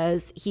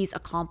 because he's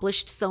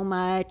accomplished so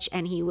much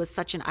and he was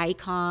such an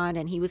icon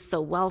and he was so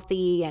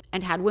wealthy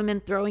and had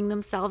women throwing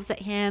themselves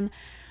at him.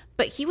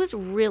 But he was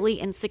really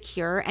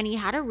insecure, and he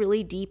had a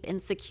really deep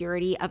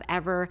insecurity of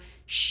ever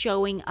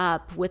showing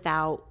up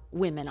without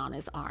women on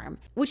his arm,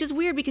 which is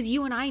weird because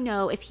you and I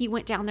know if he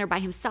went down there by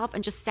himself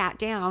and just sat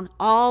down,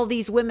 all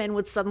these women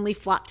would suddenly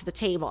flock to the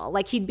table.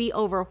 Like, he'd be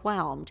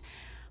overwhelmed.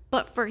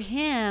 But for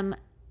him,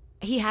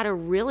 he had a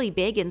really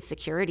big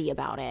insecurity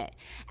about it.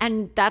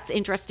 And that's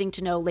interesting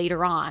to know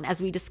later on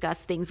as we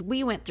discuss things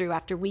we went through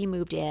after we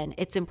moved in.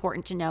 It's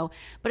important to know,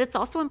 but it's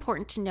also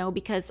important to know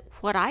because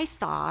what I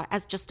saw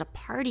as just a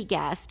party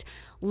guest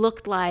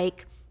looked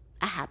like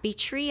a happy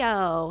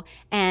trio,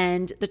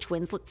 and the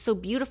twins looked so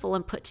beautiful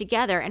and put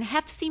together, and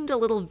Hef seemed a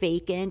little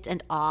vacant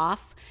and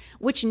off,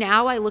 which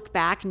now I look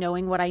back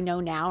knowing what I know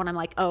now and I'm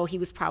like, oh, he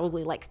was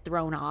probably like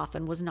thrown off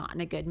and was not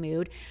in a good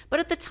mood. But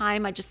at the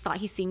time I just thought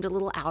he seemed a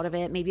little out of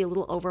it, maybe a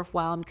little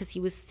overwhelmed because he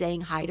was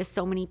saying hi to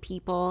so many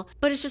people.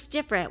 But it's just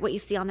different what you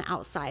see on the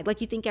outside. Like,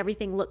 you think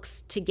everything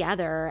looks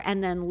together,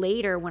 and then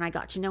later when I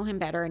got to know him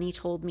better and he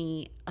told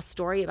me a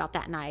story about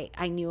that night,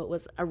 I knew it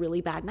was a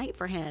really bad night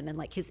for him, and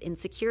like his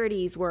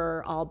insecurities were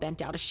all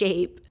bent out of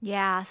shape.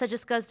 Yeah, so it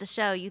just goes to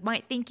show you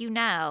might think you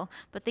know,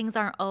 but things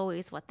aren't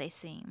always what they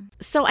seem.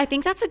 So I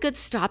think that's a good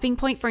stopping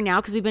point for now,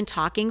 because we've been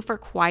talking for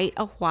quite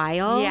a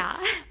while. Yeah.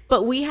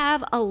 But we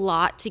have a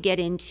lot to get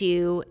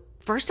into.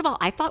 First of all,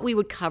 I thought we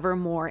would cover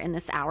more in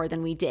this hour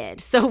than we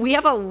did. So we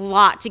have a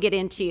lot to get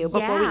into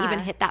before we even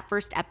hit that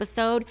first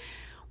episode.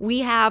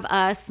 We have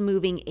us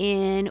moving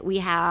in. We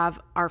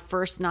have our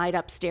first night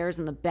upstairs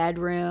in the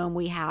bedroom.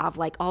 We have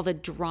like all the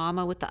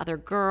drama with the other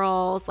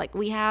girls. Like,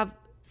 we have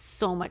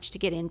so much to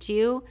get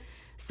into.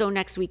 So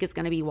next week is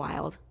going to be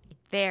wild.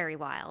 Very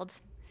wild.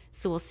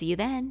 So we'll see you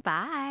then.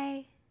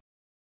 Bye.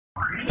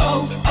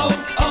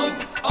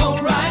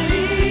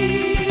 O'Reilly!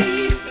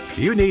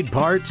 You need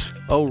parts?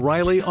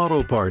 O'Reilly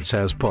Auto Parts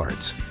has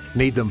parts.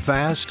 Need them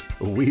fast?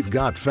 We've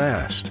got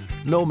fast.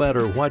 No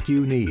matter what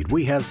you need,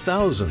 we have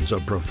thousands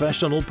of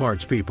professional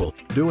parts people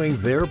doing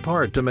their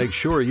part to make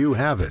sure you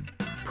have it.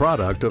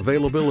 Product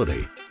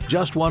availability.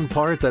 Just one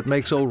part that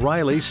makes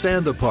O'Reilly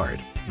stand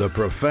apart. The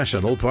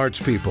professional parts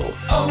people.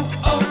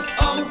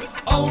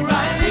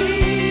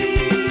 O'Reilly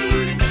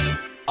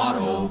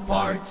Auto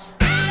Parts.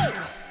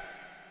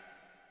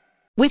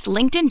 With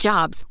LinkedIn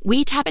Jobs,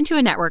 we tap into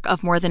a network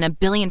of more than 1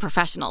 billion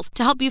professionals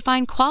to help you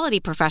find quality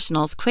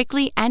professionals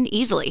quickly and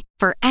easily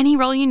for any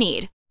role you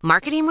need.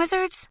 Marketing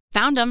wizards?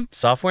 Found them.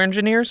 Software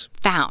engineers?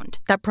 Found.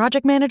 That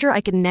project manager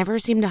I could never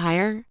seem to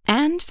hire?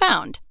 And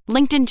found.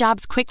 LinkedIn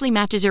Jobs quickly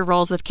matches your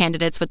roles with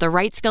candidates with the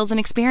right skills and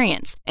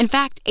experience. In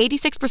fact,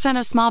 86%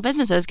 of small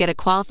businesses get a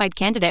qualified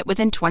candidate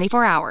within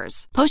 24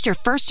 hours. Post your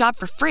first job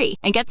for free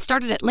and get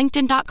started at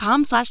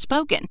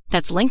linkedin.com/spoken.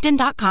 That's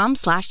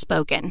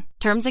linkedin.com/spoken.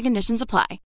 Terms and conditions apply.